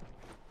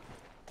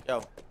 Yo,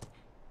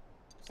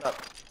 what's up?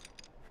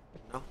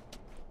 No.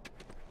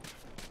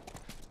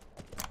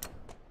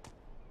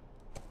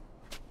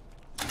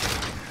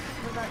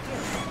 What about you?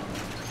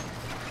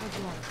 What'd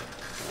you want?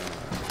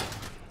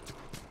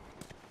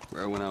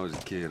 Well, when I was a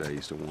kid, I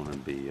used to want to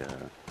be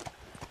a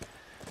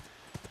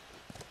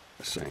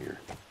singer.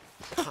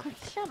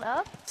 Shut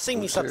up. Sing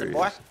me I'm something,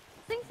 boy. serious.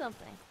 Sing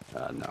something.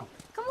 No.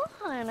 Come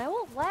on, I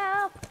won't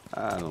laugh.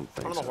 I don't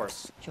think On so. the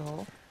horse.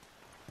 Joel,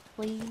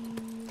 please.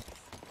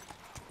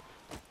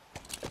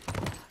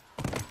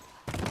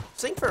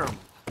 Sing for him.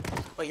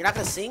 Wait, you're not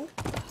gonna sing?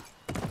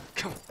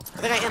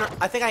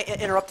 I think I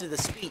interrupted the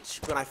speech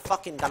when I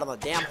fucking got on the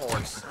damn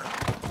horse.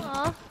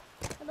 Aw,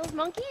 are those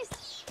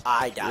monkeys?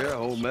 I doubt Yeah, a it.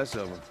 whole mess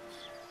of them.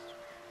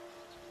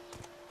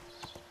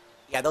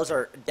 Yeah, those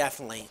are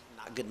definitely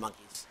not good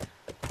monkeys.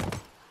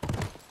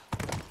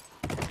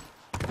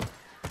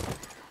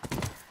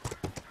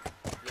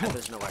 Yeah,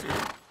 there's no way.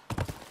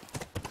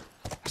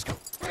 Let's go.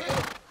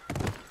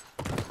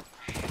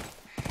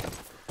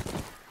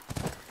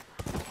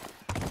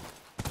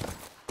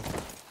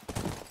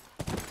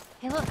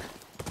 Hey, look.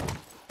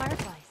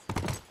 Fireflies.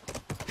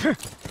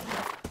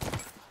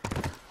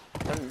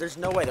 There's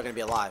no way they're gonna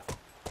be alive.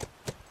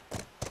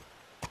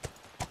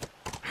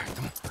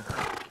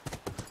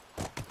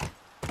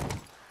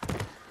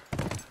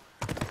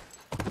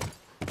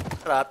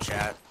 Shut up,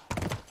 chat.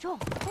 Joel,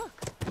 look.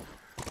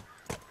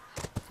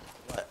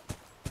 What?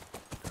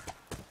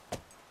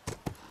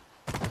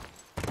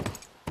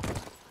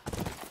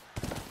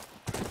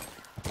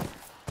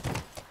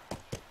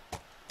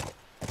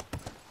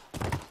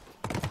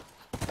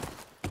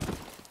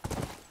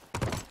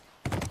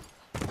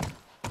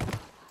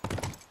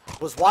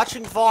 Was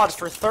watching VODs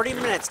for 30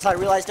 minutes till I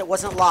realized it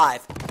wasn't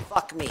live.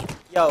 Fuck me.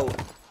 Yo,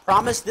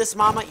 promise this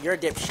mama, you're a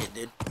dipshit,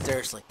 dude.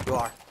 Seriously, you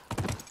are.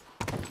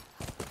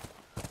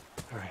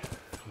 All right,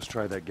 let's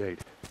try that gate.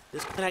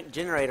 Disconnect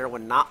generator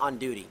when not on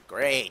duty.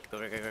 Great. Yo,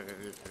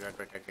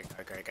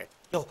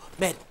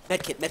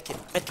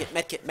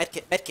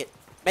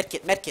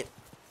 medkit.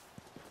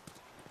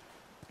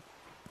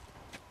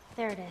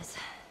 There it is.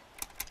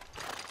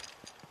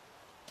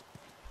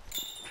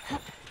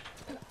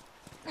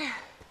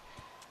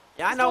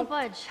 Yeah, I Just know. don't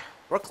budge.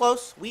 We're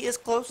close. We is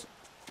close.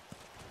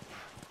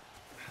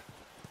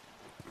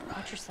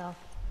 Watch yourself.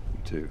 You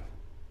too.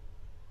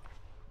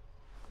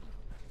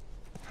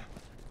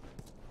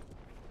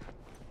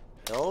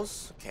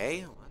 Pills.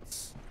 Okay,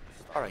 let's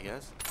start, I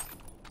guess.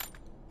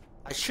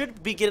 I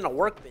should be getting a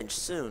workbench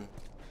soon.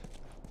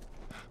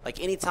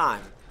 Like any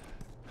time.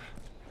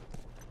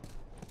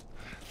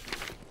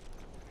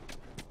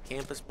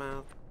 Campus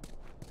mount.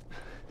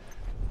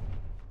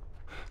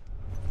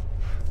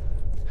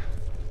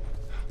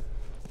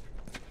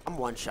 I'm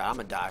one shot. I'm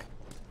gonna die.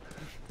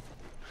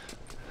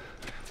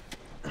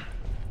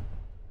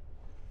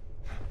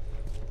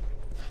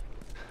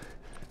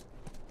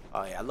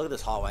 Oh yeah, look at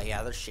this hallway.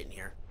 Yeah, there's shit in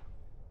here.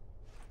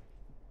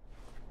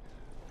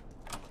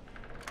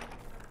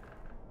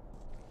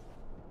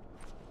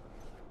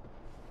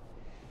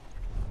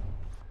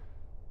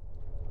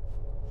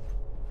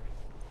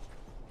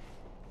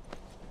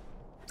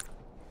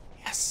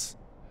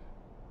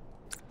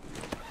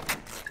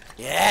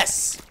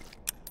 Yes!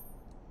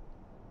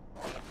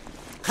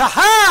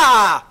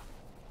 Ha-ha!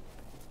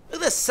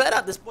 Look at this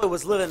setup. This boy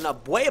was living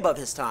up way above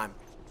his time.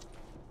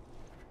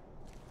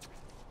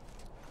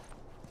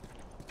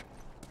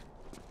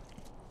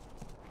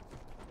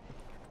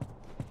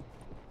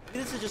 Maybe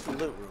this is just a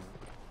loot room.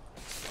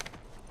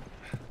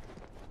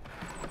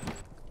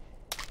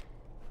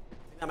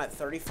 I'm at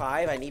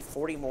 35. I need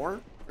 40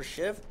 more for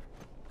Shiv.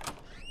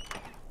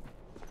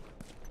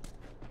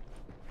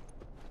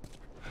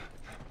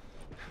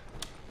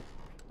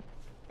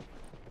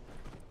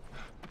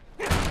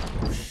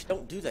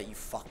 Don't do that, you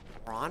fucking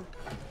moron.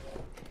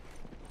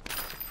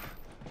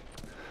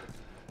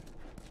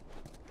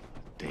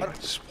 Damn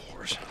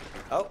spores.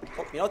 Oh,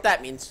 you know what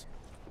that means.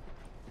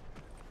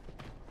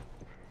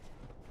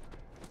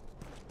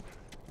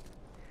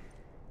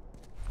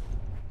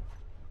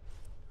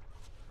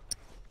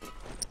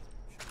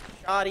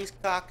 Shot, he's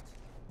cocked.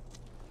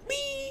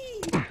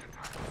 Whee!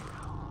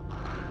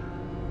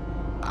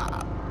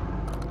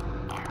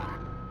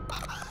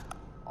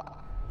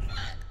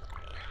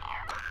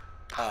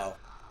 Oh,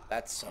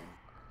 that's some.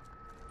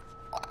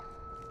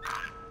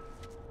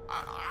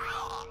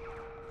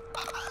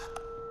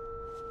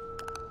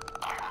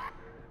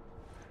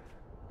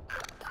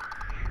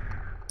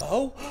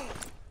 Bo?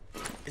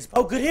 Is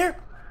Bo good here?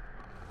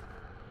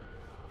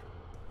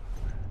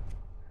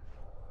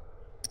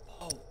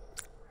 Bo.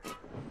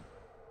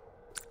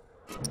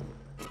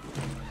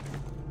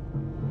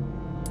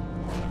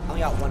 I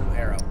only got one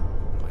arrow.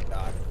 Oh my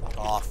god. Fuck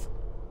off.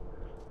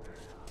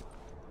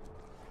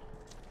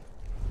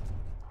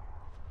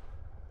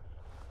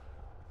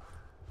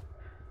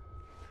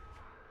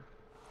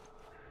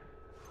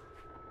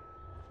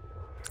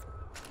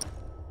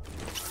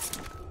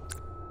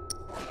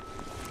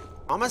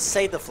 I'm gonna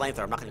save the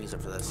flamethrower. I'm not gonna use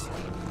it for this.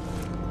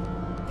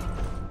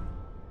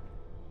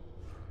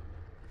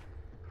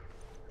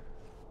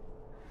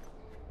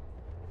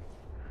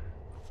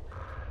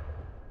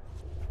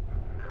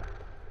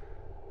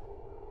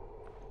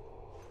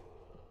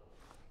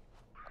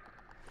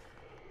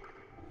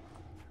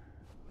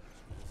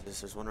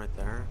 There's one right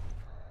there.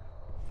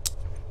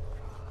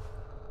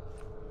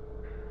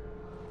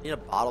 Need a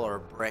bottle or a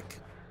brick.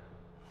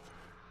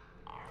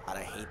 God,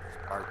 I hate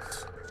these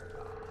parts.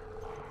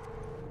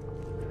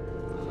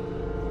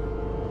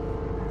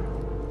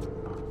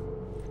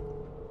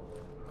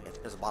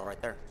 There's a bottle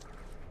right there.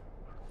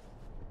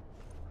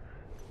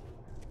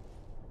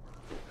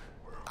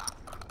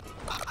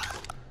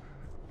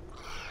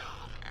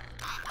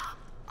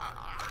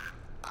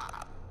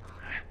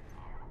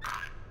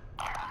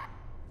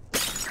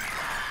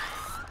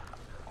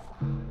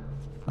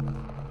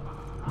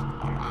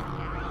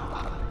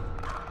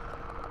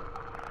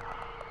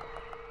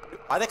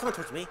 Why are they coming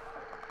towards me?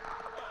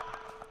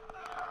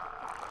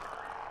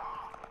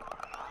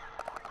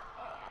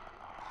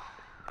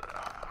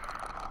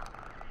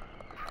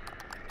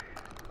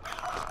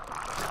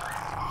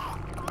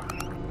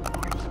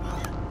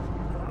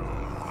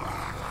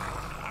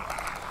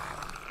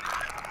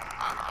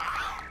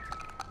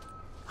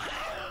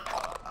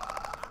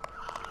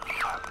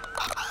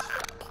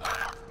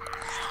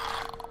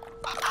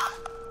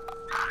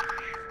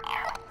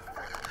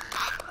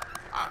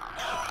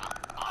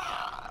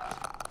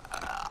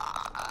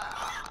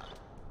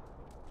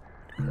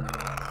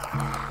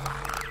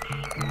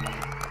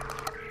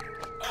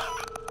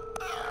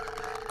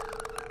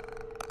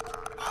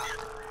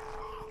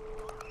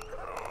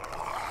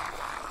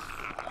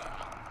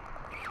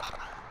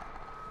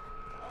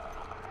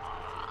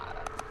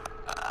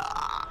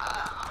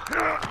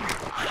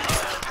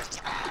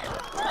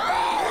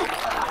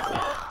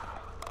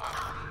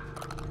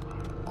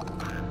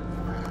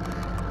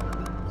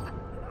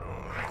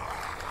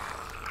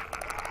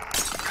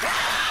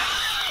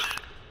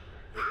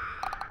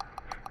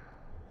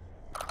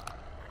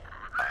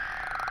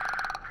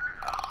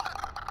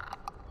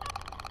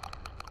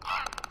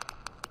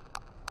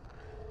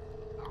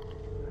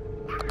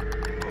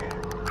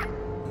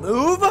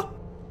 Move?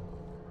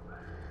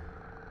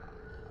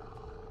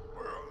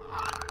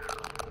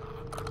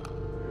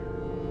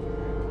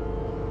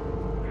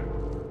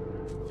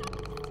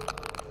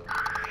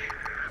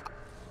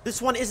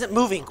 This one isn't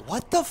moving.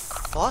 What the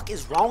fuck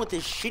is wrong with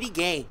this shitty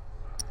game?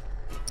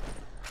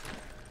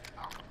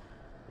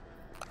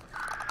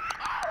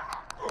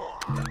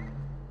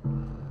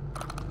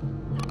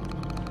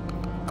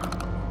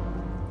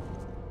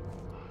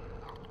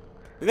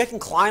 Maybe I can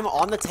climb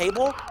on the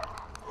table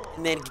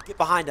and then get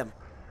behind him.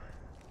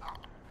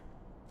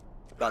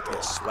 About to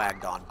get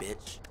swagged on,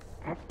 bitch.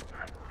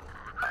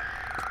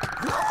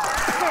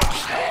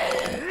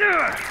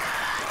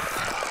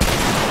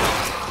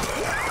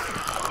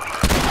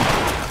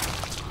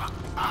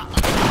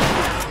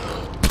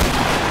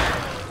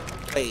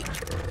 Wait,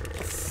 what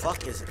the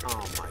fuck is it?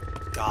 Oh my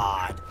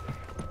god.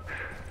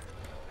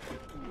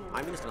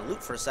 I'm just gonna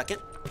loot for a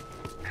second.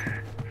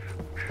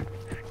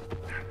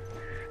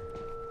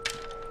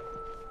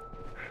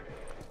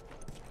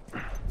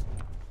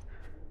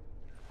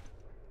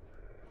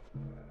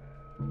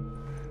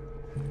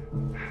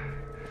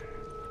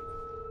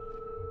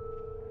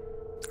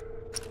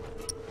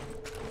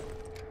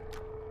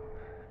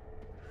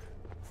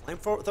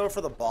 Flamethrower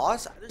for the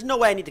boss? There's no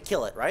way I need to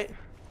kill it, right?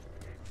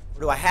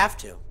 Or do I have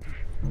to?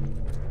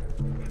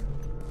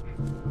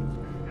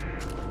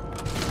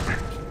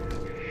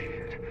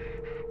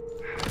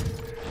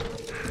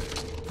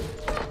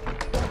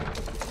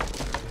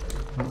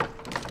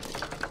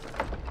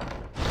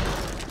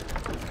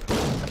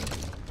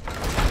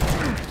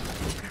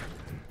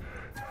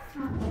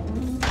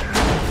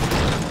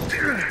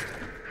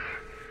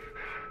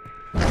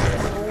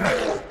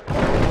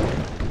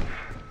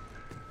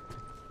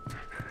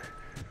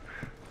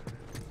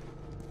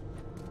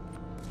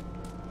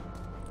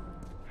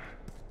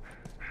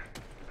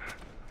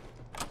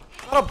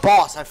 Not a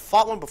boss. I've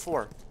fought one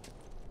before.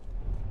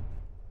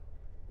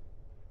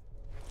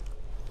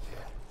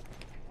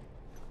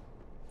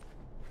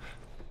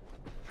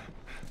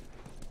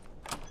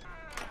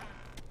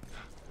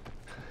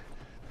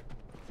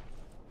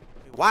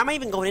 Why am I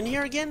even going in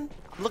here again?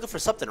 I'm looking for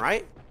something,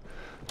 right?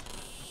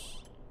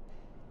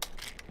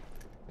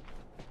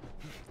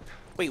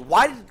 Wait,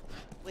 why did...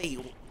 Wait.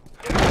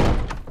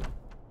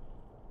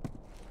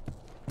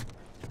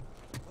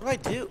 What do I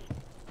do?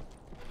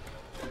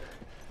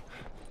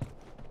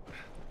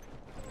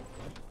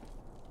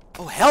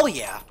 Oh, hell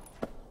yeah.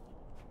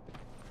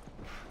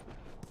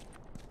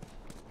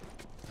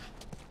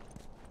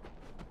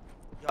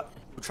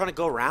 We're trying to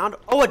go around?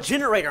 Oh, a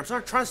generator. I'm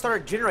trying to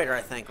start a generator,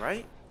 I think,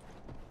 right?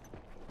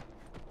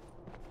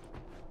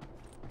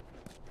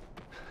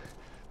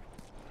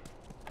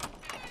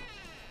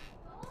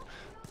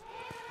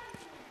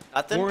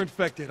 Nothing? More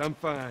infected. I'm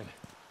fine.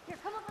 Here,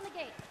 come up on the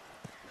gate.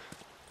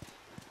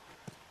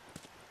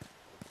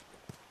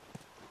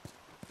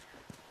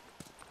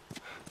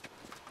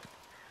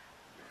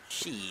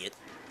 Shit.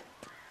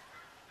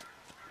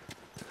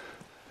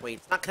 Wait,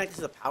 it's not connected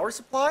to the power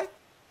supply?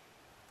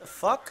 The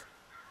fuck?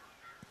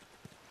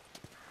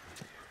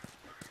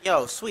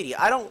 Yo, sweetie,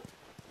 I don't...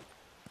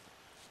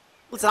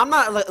 Listen, I'm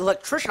not an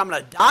electrician. I'm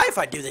gonna die if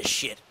I do this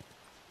shit.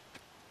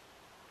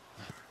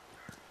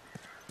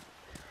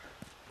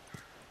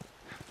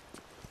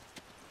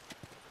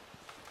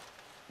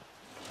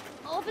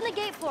 Open the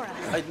gate for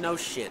us. No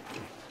shit.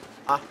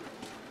 Huh?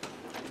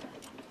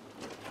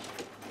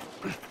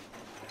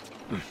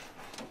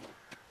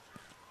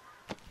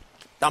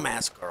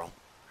 Dumbass girl.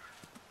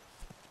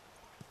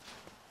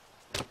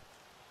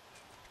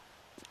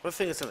 What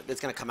if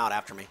it's gonna come out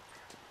after me?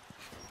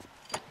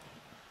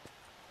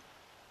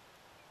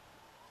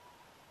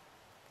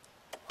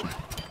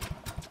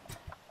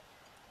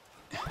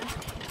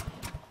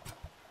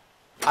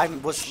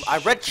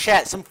 I read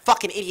chat. Some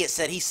fucking idiot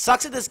said he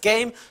sucks at this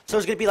game, so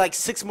there's gonna be like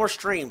 6 more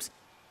streams.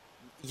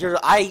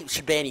 I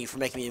should ban you for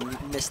making me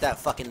miss that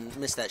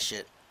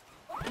shit.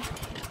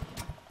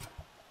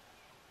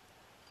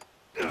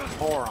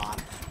 Moron.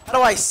 How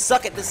do I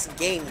suck at this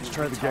game? Let's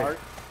try the game.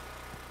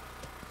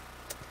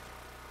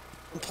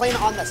 I'm playing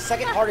on the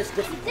second hardest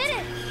difficulty. Did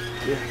it!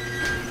 Yeah.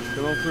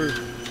 Come on through.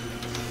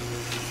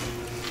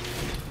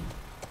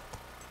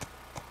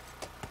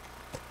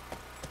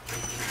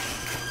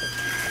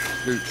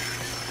 Dude.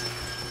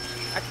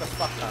 Act the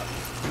fuck up.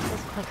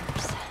 Those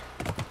clickers.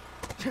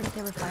 Think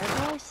they were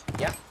fireflies?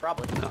 Yeah,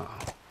 probably. No,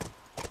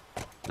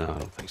 I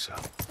don't think so.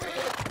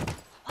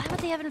 Why would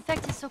they have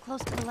infected so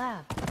close to the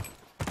lab?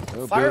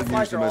 Well, Bill Fireflies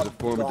used them are as a all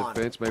form gone. of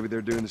defense. Maybe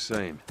they're doing the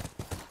same.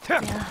 Yeah,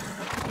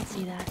 I can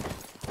see that.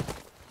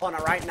 Hold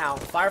on, right now.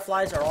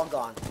 Fireflies are all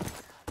gone.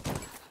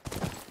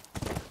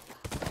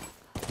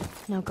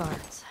 No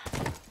guards.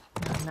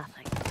 No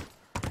nothing.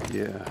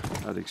 Yeah,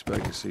 I'd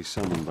expect to see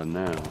someone by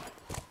now.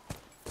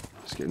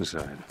 Let's get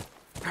inside.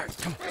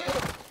 There's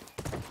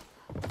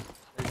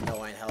no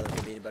way in hell there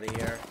could be anybody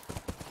here.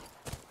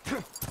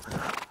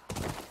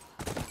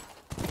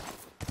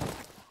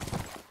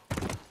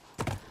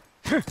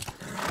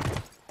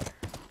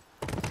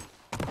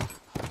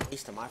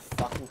 Waste of my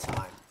fucking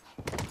time.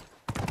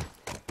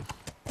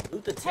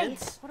 Loot the Hey,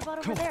 tents? what about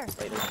over there?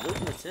 Wait, there's loot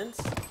in the tents?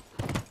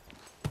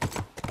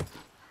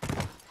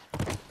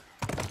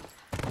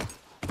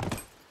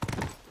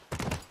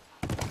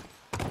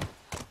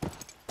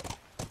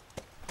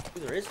 Ooh,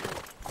 there is loot.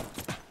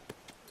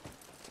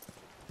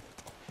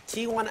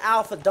 T1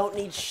 Alpha don't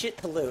need shit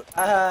to loot.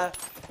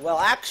 Well,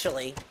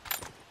 actually,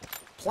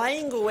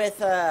 playing with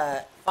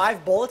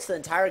 5 bullets the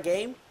entire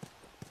game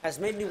has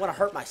made me want to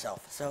hurt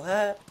myself. So,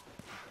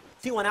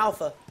 T1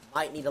 Alpha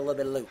might need a little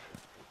bit of loot.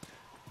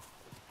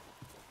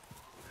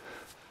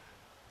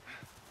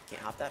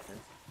 Can't hop that fence.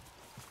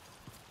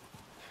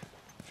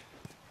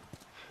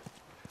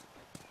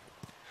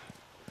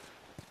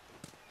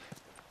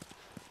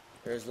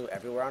 There's loot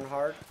everywhere on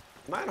hard.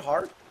 Am I on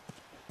hard?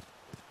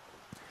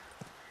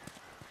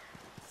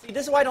 See,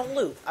 this is why I don't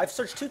loot. I've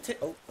searched 2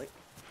 oh, wait.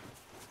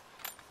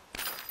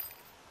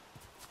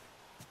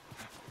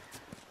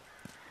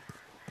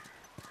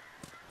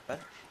 What?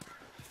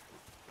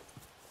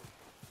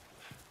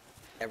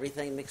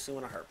 Everything makes me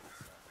want to hurt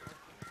myself.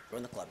 You're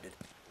in the club, dude.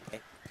 Okay?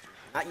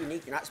 Not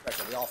unique, you're not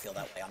special. We all feel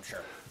that way, I'm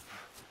sure.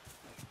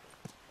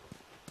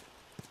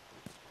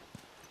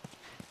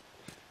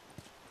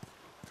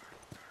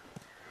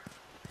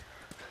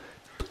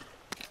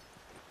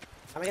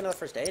 Can I get another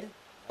first aid?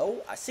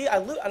 Oh, I see. I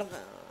don't.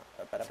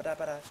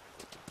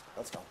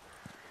 Let's go.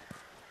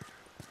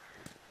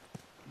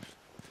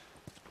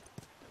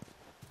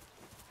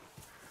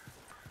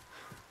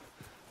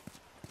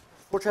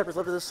 4 chapters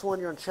left of this one.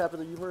 You're on chapter of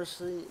the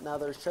university. Now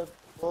there's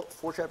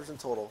 4 chapters in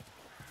total.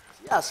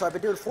 Yeah, so I've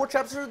been doing 4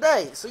 chapters a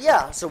day. So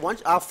yeah, so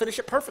once I'll finish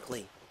it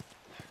perfectly.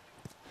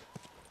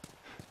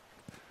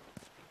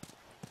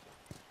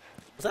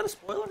 Was that a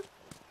spoiler?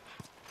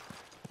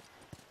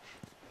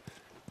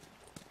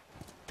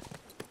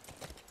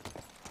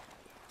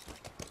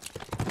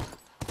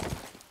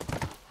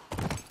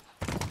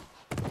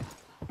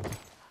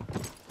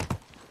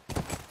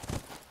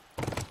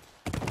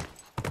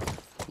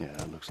 Yeah,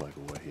 it looks like a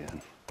way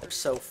in. They're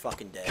so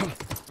fucking dead.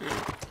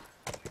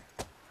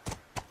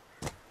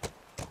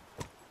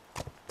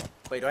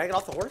 Wait, do I get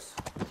off the horse?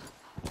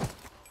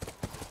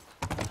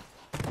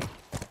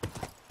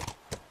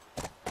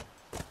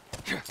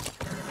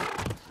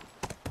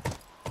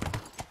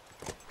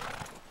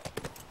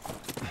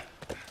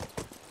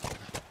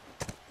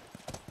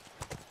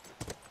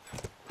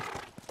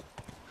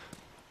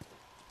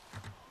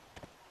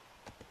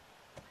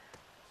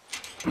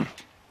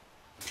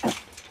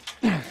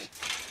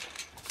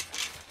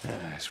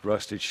 It's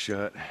rusted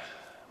shut.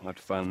 I'll have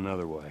to find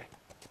another way.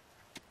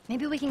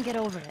 Maybe we can get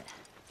over it.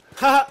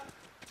 Ha!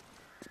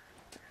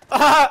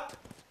 Ha!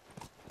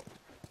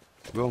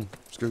 Go,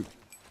 scoot.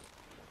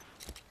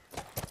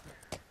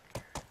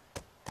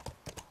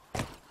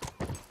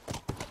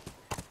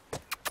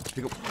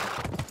 Pick up.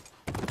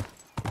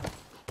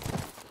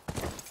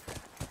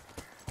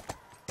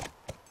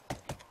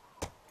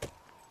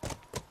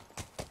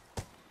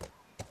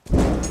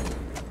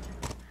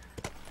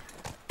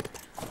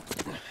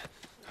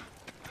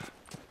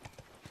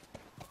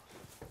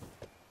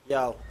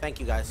 Yo, thank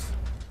you guys.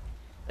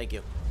 Thank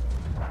you.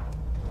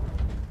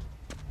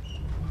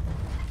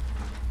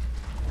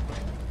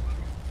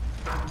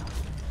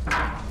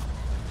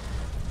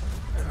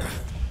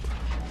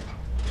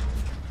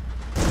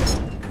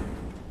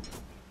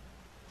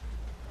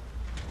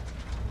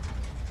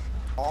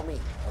 All me.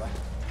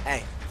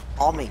 Hey,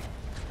 all me.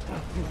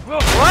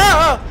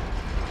 Whoa!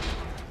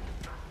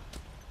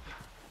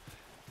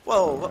 Whoa!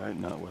 All right,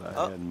 not what I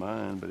had in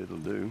mind, but it'll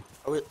do.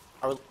 Are we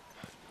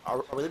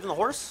leaving the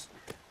horse?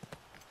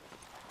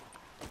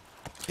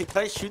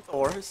 Can I shoot the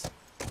horse?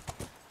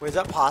 Wait, is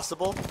that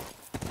possible?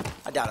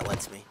 I doubt it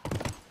lets me.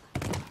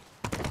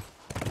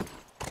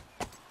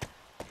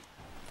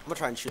 I'm gonna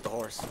try and shoot the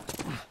horse.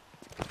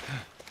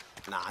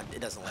 Nah, it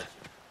doesn't let you.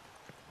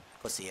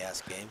 Pussy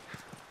ass game.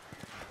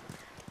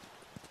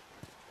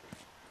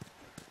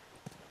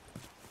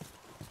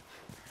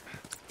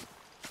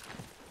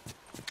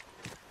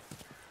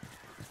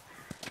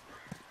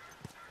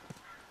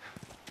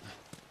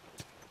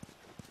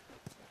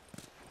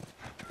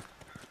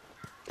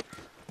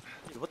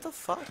 Dude, what the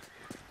fuck?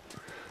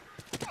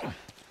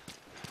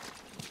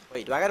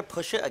 Wait, do I gotta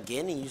push it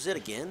again and use it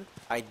again?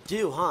 I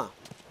do, huh?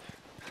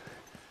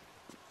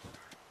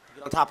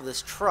 Get on top of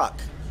this truck.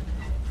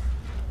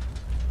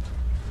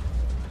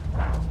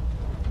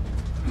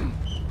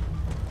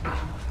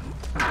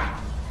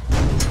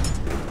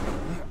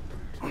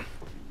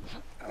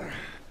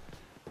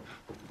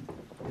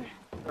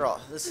 They're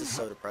all, this is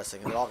so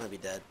depressing. They're all gonna be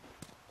dead.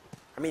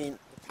 I mean,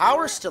 the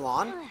power's still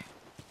on.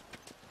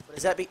 But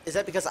is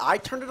that because I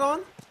turned it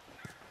on?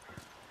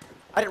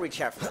 I didn't read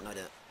chat for that, no I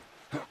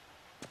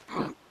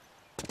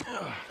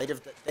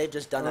didn't. They've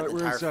just done that the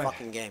entire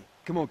fucking game.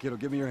 Come on, kiddo,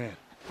 give me your hand.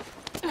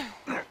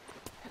 There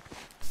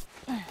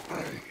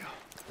you go.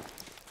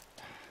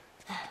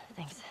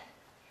 Thanks.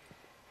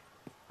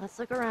 Let's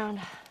look around.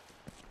 Not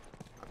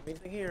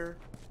anything here.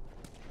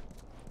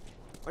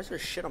 Why is there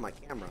shit on my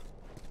camera?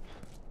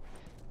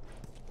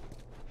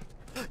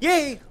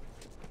 Yay!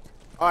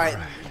 Alright,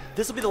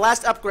 this will be the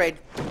last upgrade.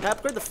 Can I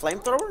upgrade the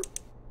flamethrower?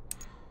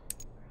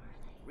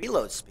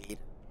 Reload speed.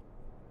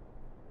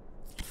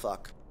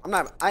 Fuck.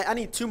 I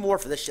need 2 more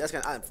for this shit.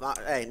 That's gonna.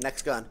 Hey,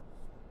 next gun.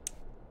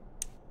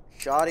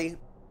 Shoddy.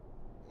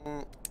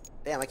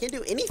 Damn, I can't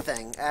do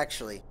anything,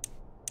 actually.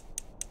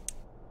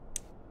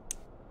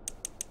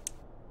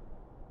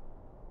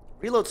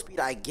 Reload speed,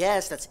 I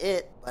guess, that's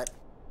it, but.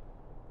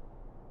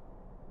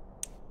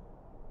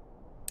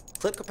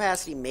 Clip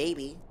capacity,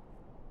 maybe.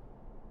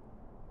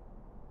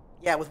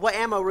 Yeah, with what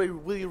ammo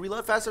will you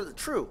reload faster?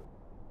 True.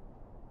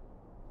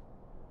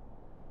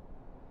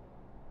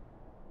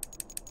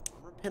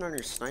 Armor pin on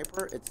your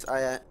sniper?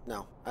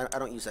 No, I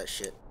don't use that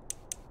shit.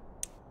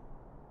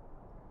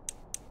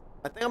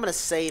 I think I'm gonna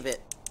save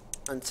it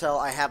until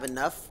I have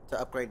enough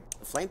to upgrade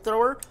the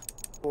flamethrower,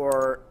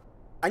 or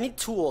I need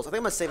tools. I think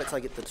I'm gonna save it until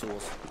I get the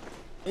tools. How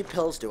many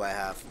pills do I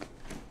have?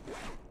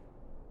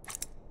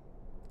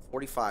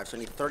 45, so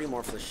I need 30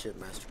 more for the shit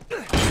master.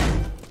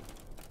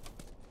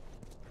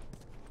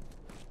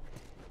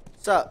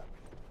 What's up?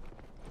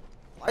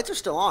 Lights are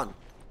still on.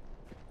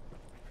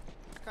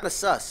 Kinda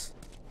sus.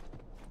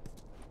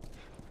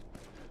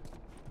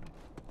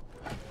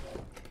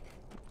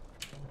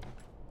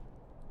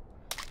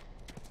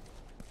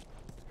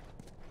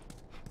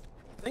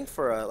 I think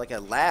for like a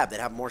lab, they'd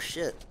have more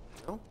shit.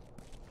 You know?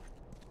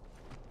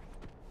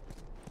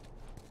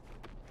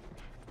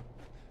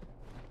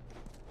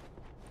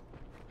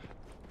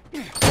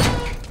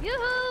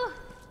 Yoo-hoo!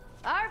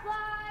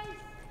 Fireflies!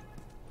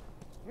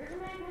 Here's a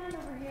man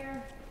over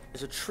here.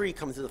 There's a tree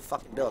coming through the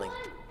fucking building.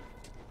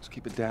 Let's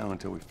keep it down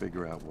until we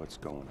figure out what's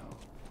going on.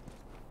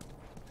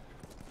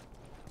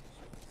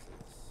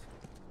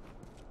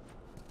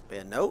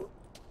 A note?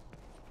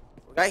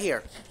 What we got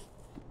here?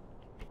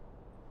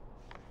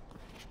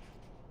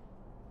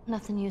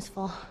 Nothing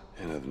useful.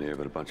 Ain't nothing here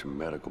but a bunch of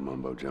medical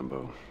mumbo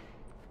jumbo.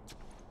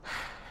 I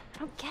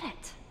don't get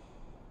it.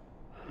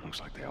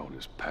 Looks like they all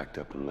just packed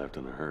up and left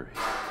in a hurry.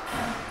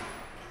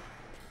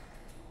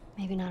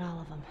 Maybe not all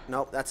of them.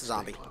 Nope, that's a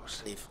zombie.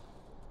 Close. Leave.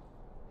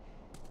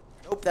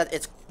 Nope,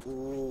 it's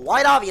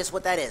quite obvious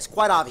what that is.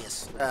 Quite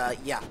obvious.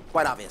 Yeah,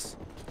 quite obvious.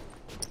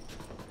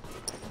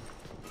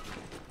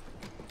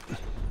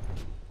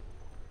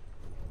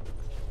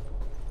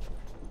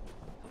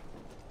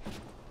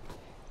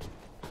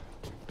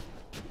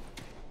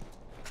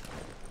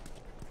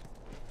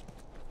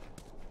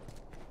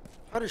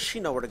 How does she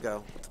know where to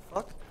go? What the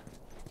fuck?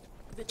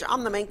 Bitch,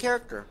 I'm the main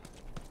character.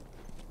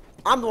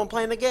 I'm the one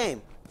playing the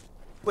game.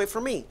 Wait for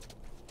me.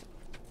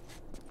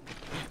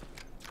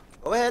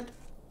 Go ahead.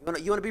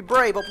 You wanna be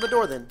brave? Open the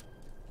door then.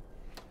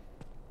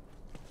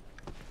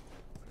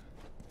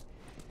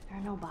 There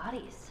are no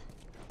bodies.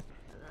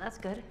 That's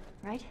good,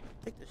 right?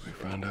 Take this We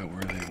shit. found out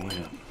where they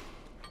went.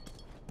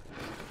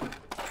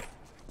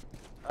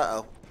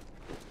 Uh-oh.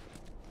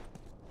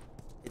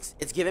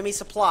 It's giving me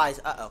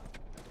supplies. Uh-oh.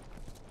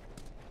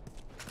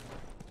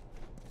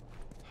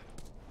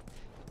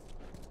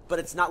 But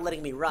it's not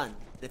letting me run.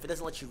 If it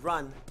doesn't let you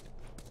run,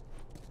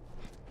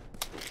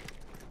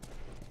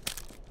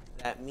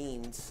 that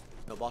means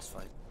no boss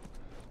fight.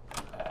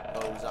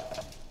 Goes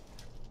up.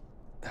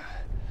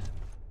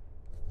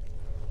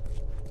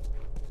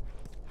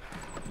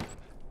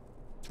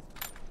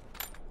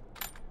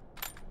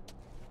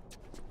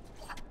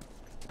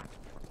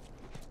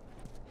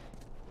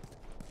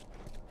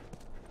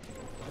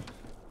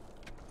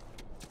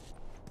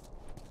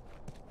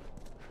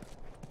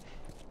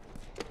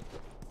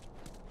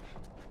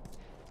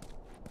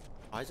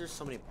 Why is there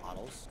so many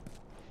bottles?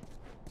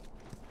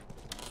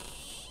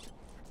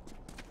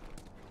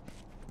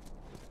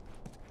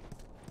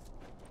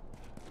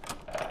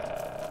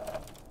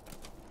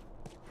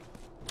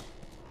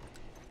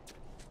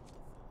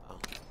 Oh.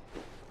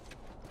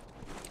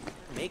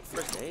 Make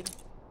first aid?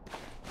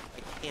 I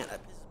can't.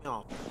 That pisses me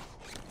off.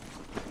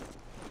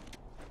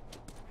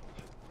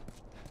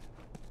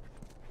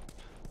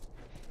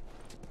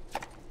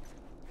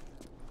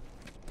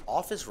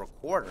 Office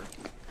recorder.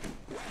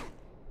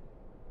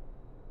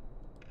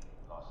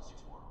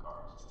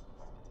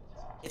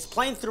 It's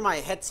playing through my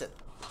headset.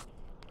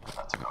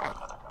 Let's go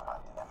another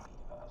goddamn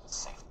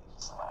safety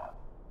slab.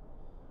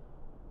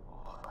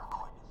 All of our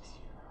equipment is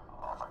here.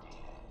 All of our data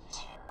is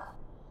here.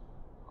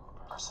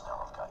 Personnel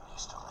have gotten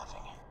used to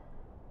living here.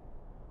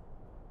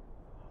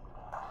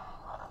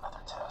 Run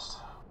another test.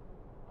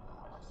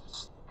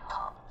 This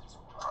confidence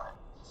will drive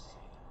me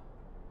insane.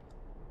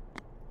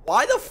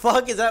 Why the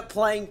fuck is that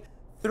playing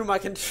through my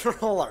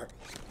controller?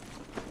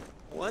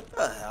 What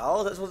the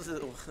hell? That's supposed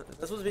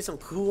to be some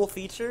cool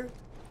feature?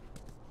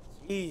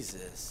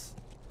 Jesus.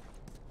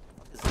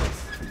 What is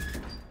this?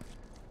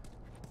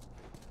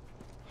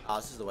 Oh,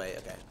 this is the way.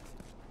 Okay.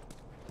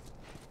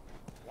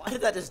 Why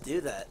did that just do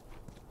that?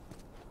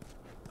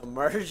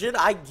 Immersion?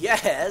 I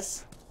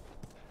guess.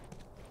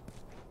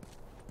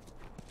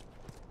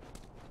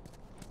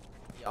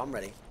 Yeah, I'm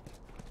ready.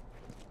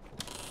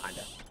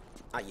 Kinda.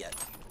 Not yet.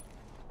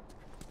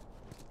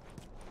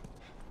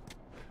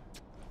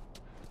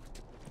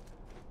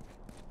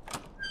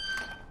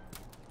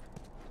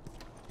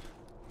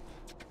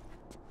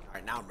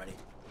 Alright, now I'm ready.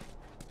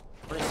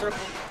 Running circle.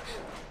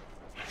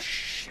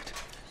 Shit.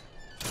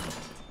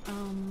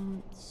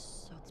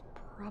 So it's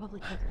probably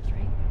clickers,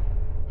 right?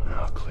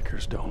 No,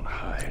 clickers don't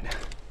hide.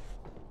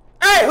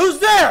 Hey, who's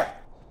there?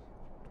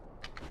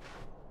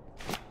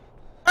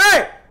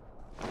 Hey!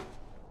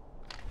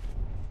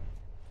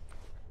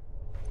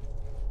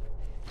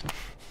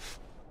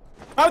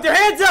 Out with your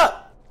hands up!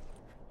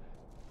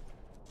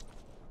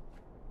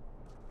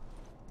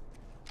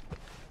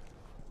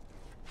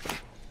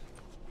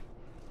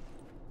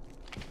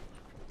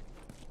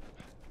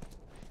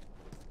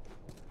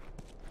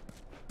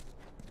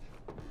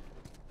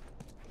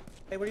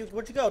 Hey,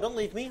 where'd you go? Don't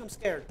leave me. I'm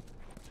scared.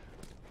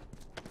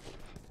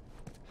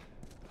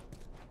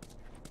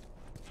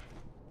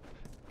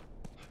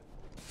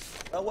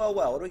 Well.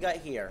 What do we got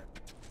here?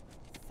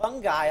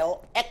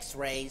 Fungal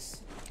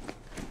X-rays.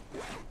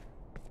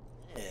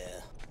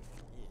 Yeah.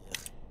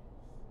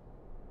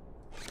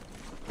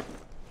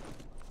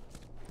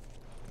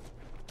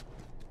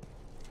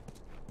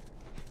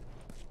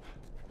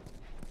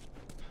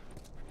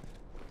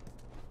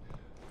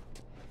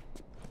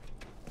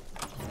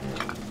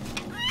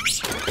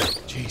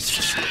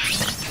 Jesus.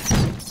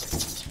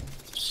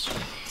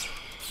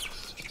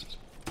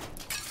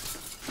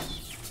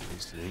 At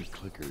least it ain't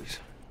clickers.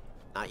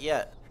 Not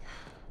yet.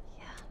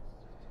 Yeah.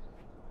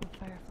 No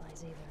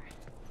fireflies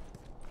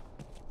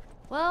either.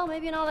 Well,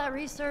 maybe in all that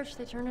research,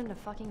 they turned into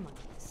fucking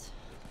monkeys.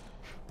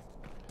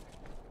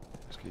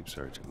 Let's keep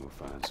searching. We'll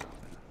find something.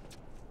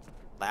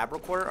 Lab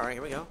recorder? Alright,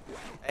 here we go.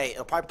 Hey,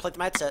 it'll probably play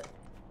my headset.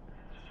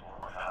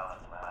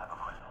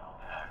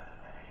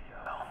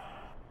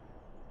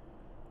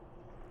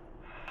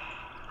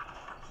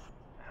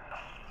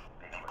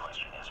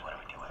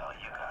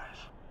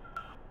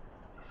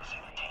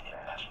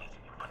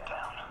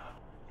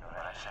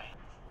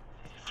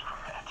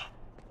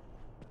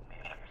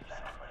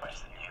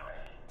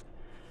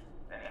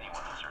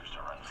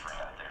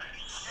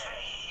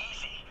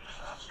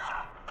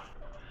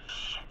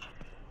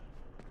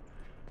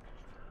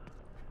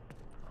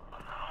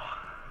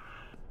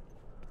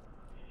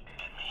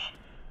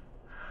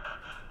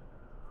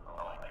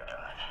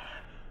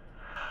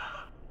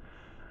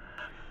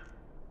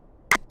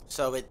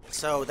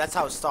 So that's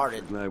how it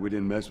started. Glad we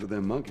didn't mess with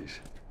them monkeys.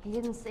 He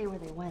didn't say where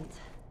they went.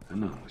 I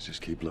know. Let's just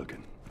keep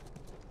looking.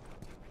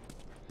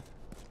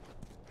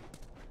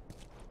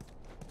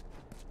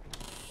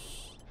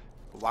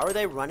 Why were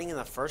they running in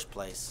the first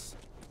place?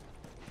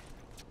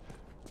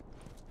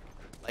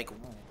 Like,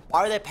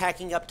 why are they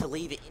packing up to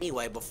leave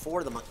anyway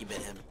before the monkey bit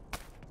him?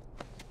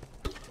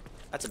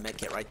 That's a med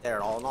kit right there,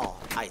 all in all.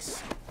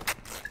 Nice.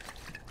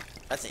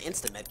 That's an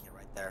instant med kit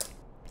right there.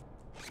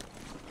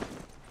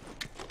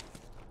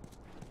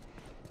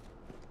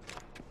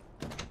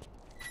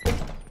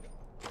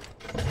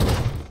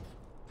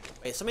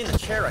 Wait, somebody in the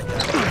chair right there.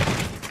 You're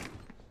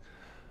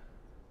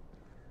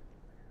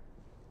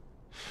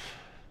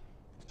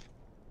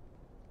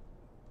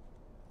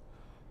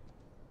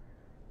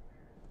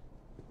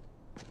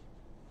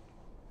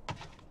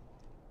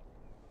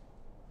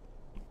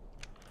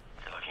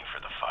looking for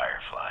the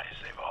fireflies.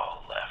 They've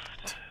all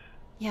left.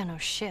 Yeah, no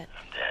shit.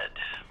 I'm dead.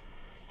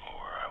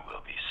 Or I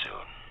will be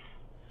soon.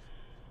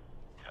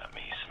 Got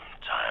me some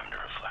time to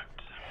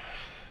reflect.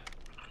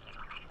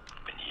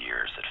 Been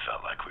years that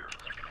felt like we were...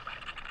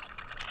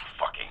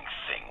 fucking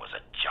thing was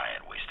a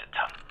giant waste of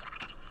time.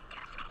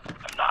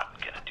 I'm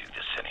not gonna do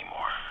this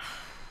anymore.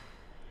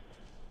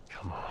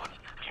 Come on.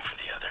 Looking for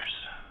the others.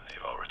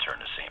 They've all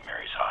returned to St.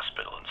 Mary's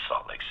Hospital in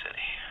Salt Lake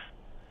City.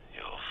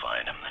 You'll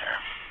find them there.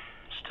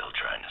 Still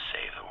trying to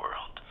save the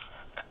world.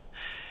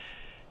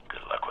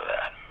 Good luck with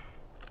that.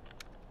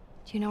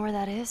 Do you know where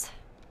that is?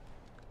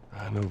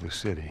 I know the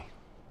city.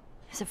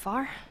 Is it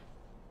far?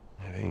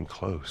 It ain't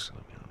close.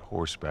 I mean, on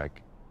horseback.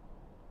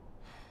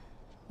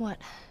 What?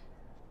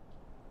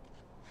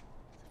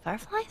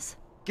 Fireflies?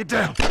 Get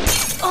down!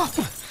 Oh!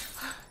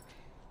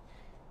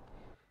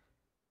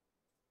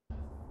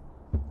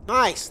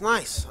 Nice,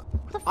 nice.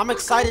 I'm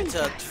excited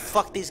to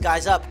fuck these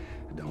guys up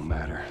It don't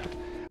matter.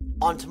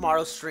 on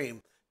tomorrow's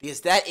stream.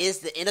 Because that is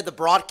the end of the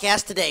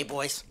broadcast today,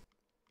 boys.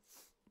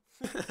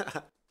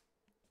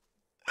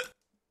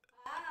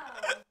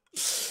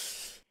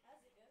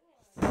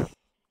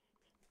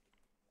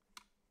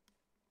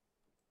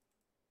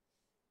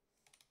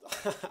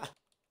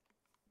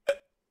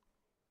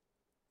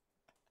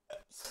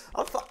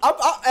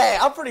 Hey,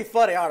 I'm pretty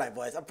funny, aren't I,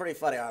 boys? I'm pretty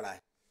funny, aren't I?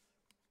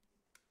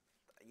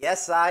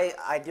 Yes, I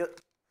do.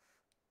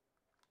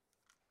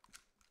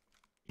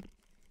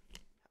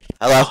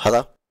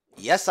 Hello.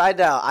 Yes, I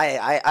know.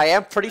 I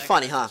am pretty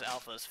funny, huh?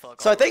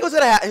 So I think what's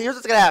gonna happen. Here's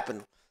what's gonna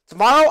happen.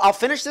 Tomorrow I'll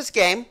finish this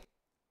game,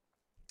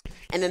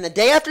 and then the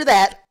day after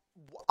that,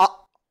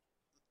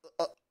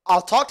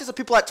 I'll talk to some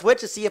people at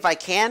Twitch to see if I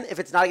can, if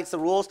it's not against the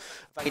rules,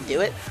 if I can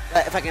do it,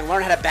 if I can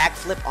learn how to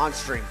backflip on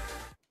stream.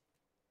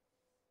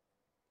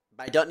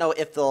 But I don't know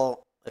if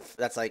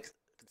that's like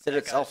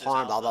considered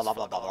self-harm, blah blah blah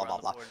blah blah blah blah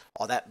blah,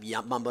 all that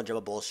mumbo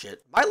jumbo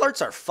bullshit. My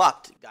alerts are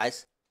fucked,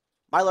 guys.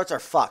 My alerts are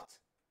fucked.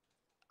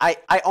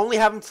 I only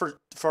have them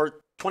for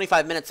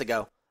 25 minutes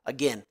ago.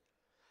 Again,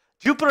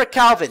 Jupiter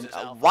Calvin,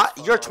 what?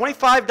 You're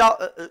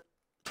 $25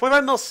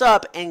 25 mil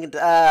sub, and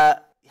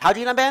how do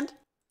you get unbanned?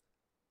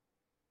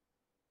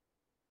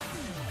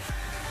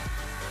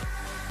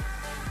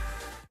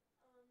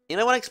 You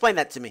know what? Explain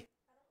that to me.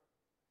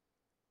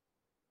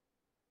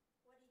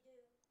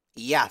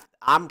 Yeah,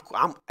 I'm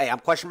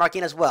question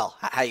marking as well.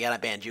 How you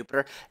got unbanned,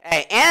 Jupiter?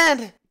 Hey,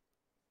 and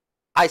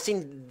I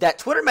seen that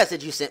Twitter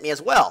message you sent me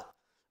as well.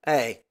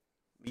 Hey,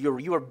 you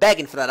were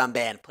begging for that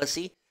unbanned,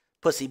 pussy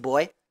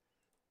boy,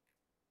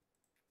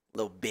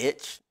 little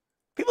bitch.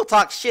 People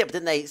talk shit, but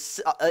then they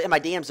in my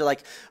DMs they're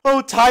like,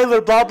 "Oh, Tyler,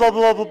 blah blah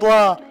blah blah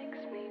blah."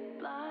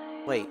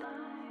 Wait.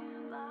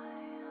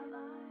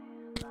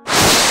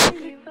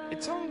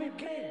 It's only a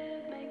game.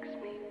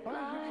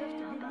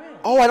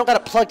 Oh, I don't got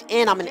it plugged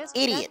in. I'm an Just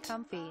idiot.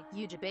 Comfy.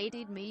 You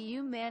debated me,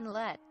 you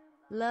manlet.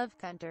 Love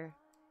Cunter.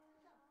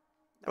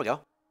 There we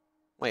go.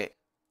 Wait.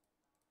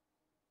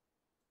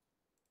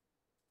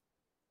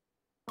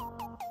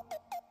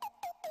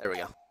 There we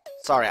go.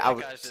 Sorry, I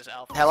was.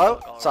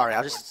 Hello? Sorry,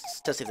 I'll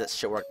just to see if this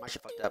shit worked. My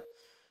shit fucked up.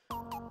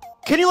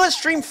 Can you let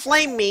stream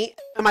flame me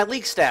and my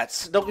league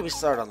stats? Don't get me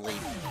started on league.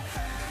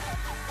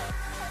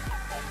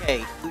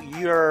 Okay,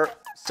 you're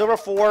Silver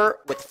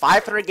 4 with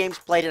 500 games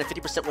played and a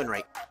 50% win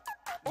rate.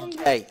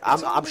 Hey,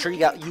 I'm sure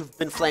you've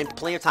been flamed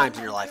plenty of times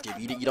in your life, dude.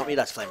 You don't need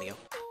us flaming you.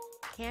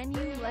 Can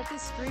you let the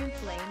stream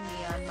flame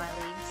me on my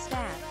league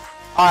stats?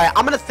 Alright,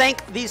 I'm gonna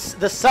thank the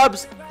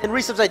subs and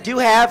resubs I do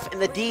have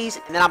and the Ds,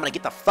 and then I'm gonna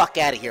get the fuck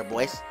out of here,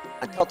 boys.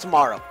 Until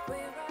tomorrow.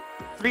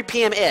 3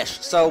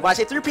 p.m.-ish. So when I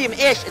say 3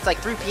 p.m.-ish, it's like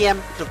 3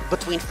 p.m. to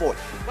between 4.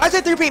 When I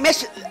say 3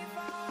 p.m.-ish,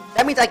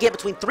 that means I get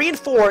between 3 and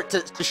 4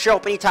 to show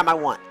up anytime I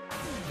want.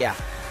 Yeah.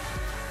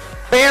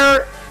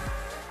 Bear,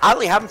 I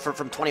only have him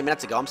from 20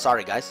 minutes ago. I'm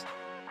sorry, guys.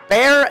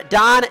 Bear,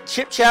 Don,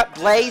 Chip Chap,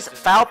 Blaze,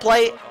 Foul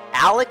Play,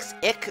 Alex,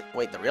 Ick.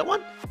 Wait, the real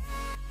one?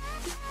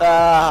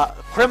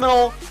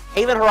 Criminal,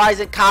 Haven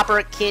Horizon,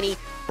 Copper, Kenny,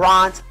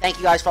 Bronze. Thank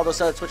you guys for all those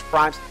other Twitch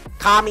Primes.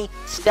 Kami,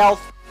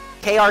 Stealth,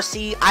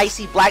 KRC,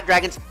 Icy, Black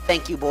Dragons.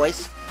 Thank you,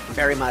 boys,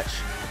 very much.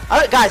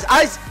 Guys,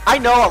 I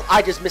know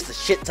I just missed a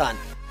shit ton.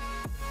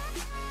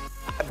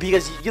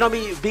 Because, you know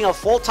me, being a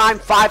full-time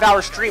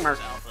 5-hour streamer,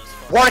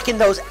 working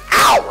those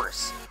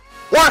hours,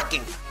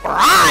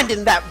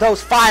 grinding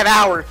those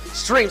 5-hour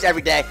streams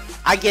every day,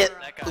 I get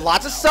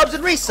lots of subs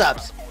and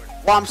resubs.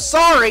 Well, I'm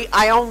sorry,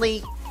 I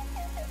only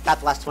got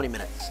the last 20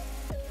 minutes.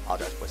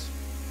 Apologize, boys.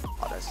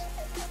 Apologize.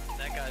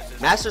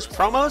 Masters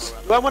promos?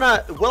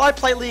 Will I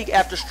play League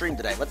after stream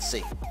today? Let's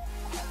see.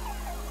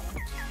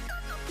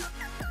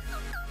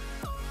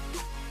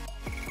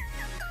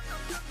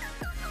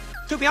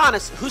 To be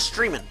honest, who's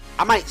streaming?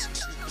 I might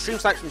stream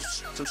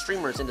some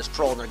streamers and just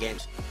troll in their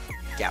games.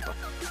 Kappa.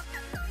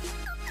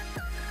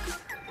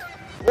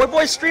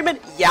 Boy streaming?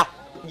 Yeah.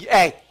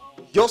 Hey,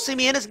 you'll see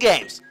me in his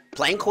games.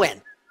 Playing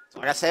Quinn. That's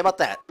all I gotta say about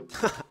that.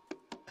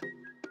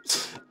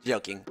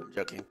 Joking. I'm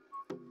joking.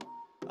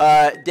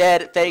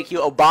 Dead, thank you.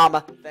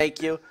 Obama,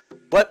 thank you.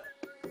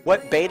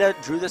 What beta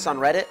drew this on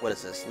Reddit? What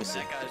is this? Let me see.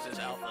 That guy's just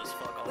alpha as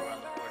fuck all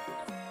around the board.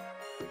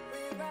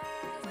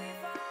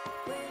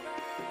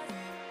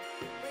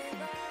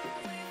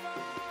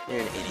 You're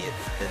an idiot.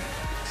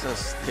 So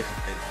stupid.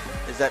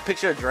 Is that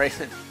picture of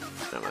Drayson?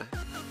 Never mind.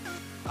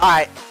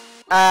 Alright.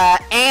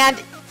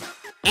 And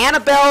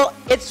Annabelle,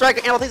 It's Striker,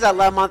 Annabelle thinks I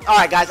love month.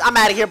 Alright, guys, I'm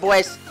out of here,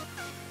 boys.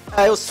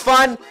 It was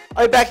fun.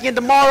 I'll be back again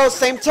tomorrow,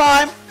 same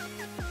time.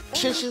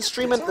 Shinshin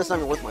streaming. That's not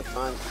even worth my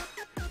time.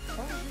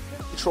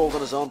 He trolled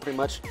on his own, pretty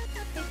much.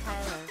 Hey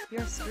Tyler,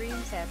 your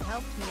streams have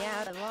helped me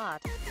out a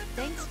lot.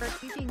 Thanks for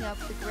keeping up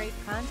the great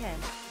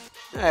content.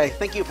 Hey,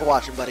 thank you for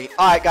watching, buddy.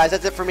 Alright, guys,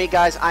 that's it for me,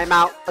 guys. I'm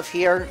out of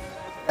here.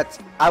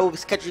 I will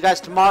catch you guys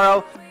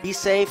tomorrow. Be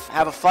safe.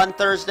 Have a fun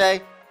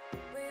Thursday.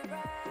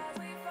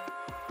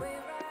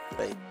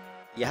 Wait.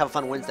 Yeah, have a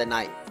fun Wednesday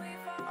night.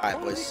 Alright,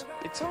 boys.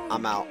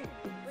 I'm out.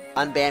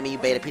 Unban me, you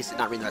beta piece.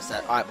 Not reading the rest of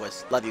that. Alright,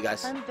 boys. Love you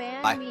guys.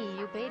 Unban Bye. me,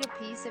 you beta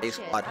piece of Hey,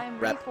 shit. squad, I'm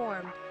rep.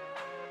 reformed.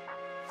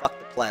 Fuck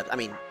the plebs. I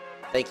mean,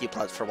 thank you,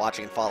 plebs, for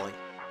watching and following.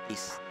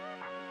 Peace.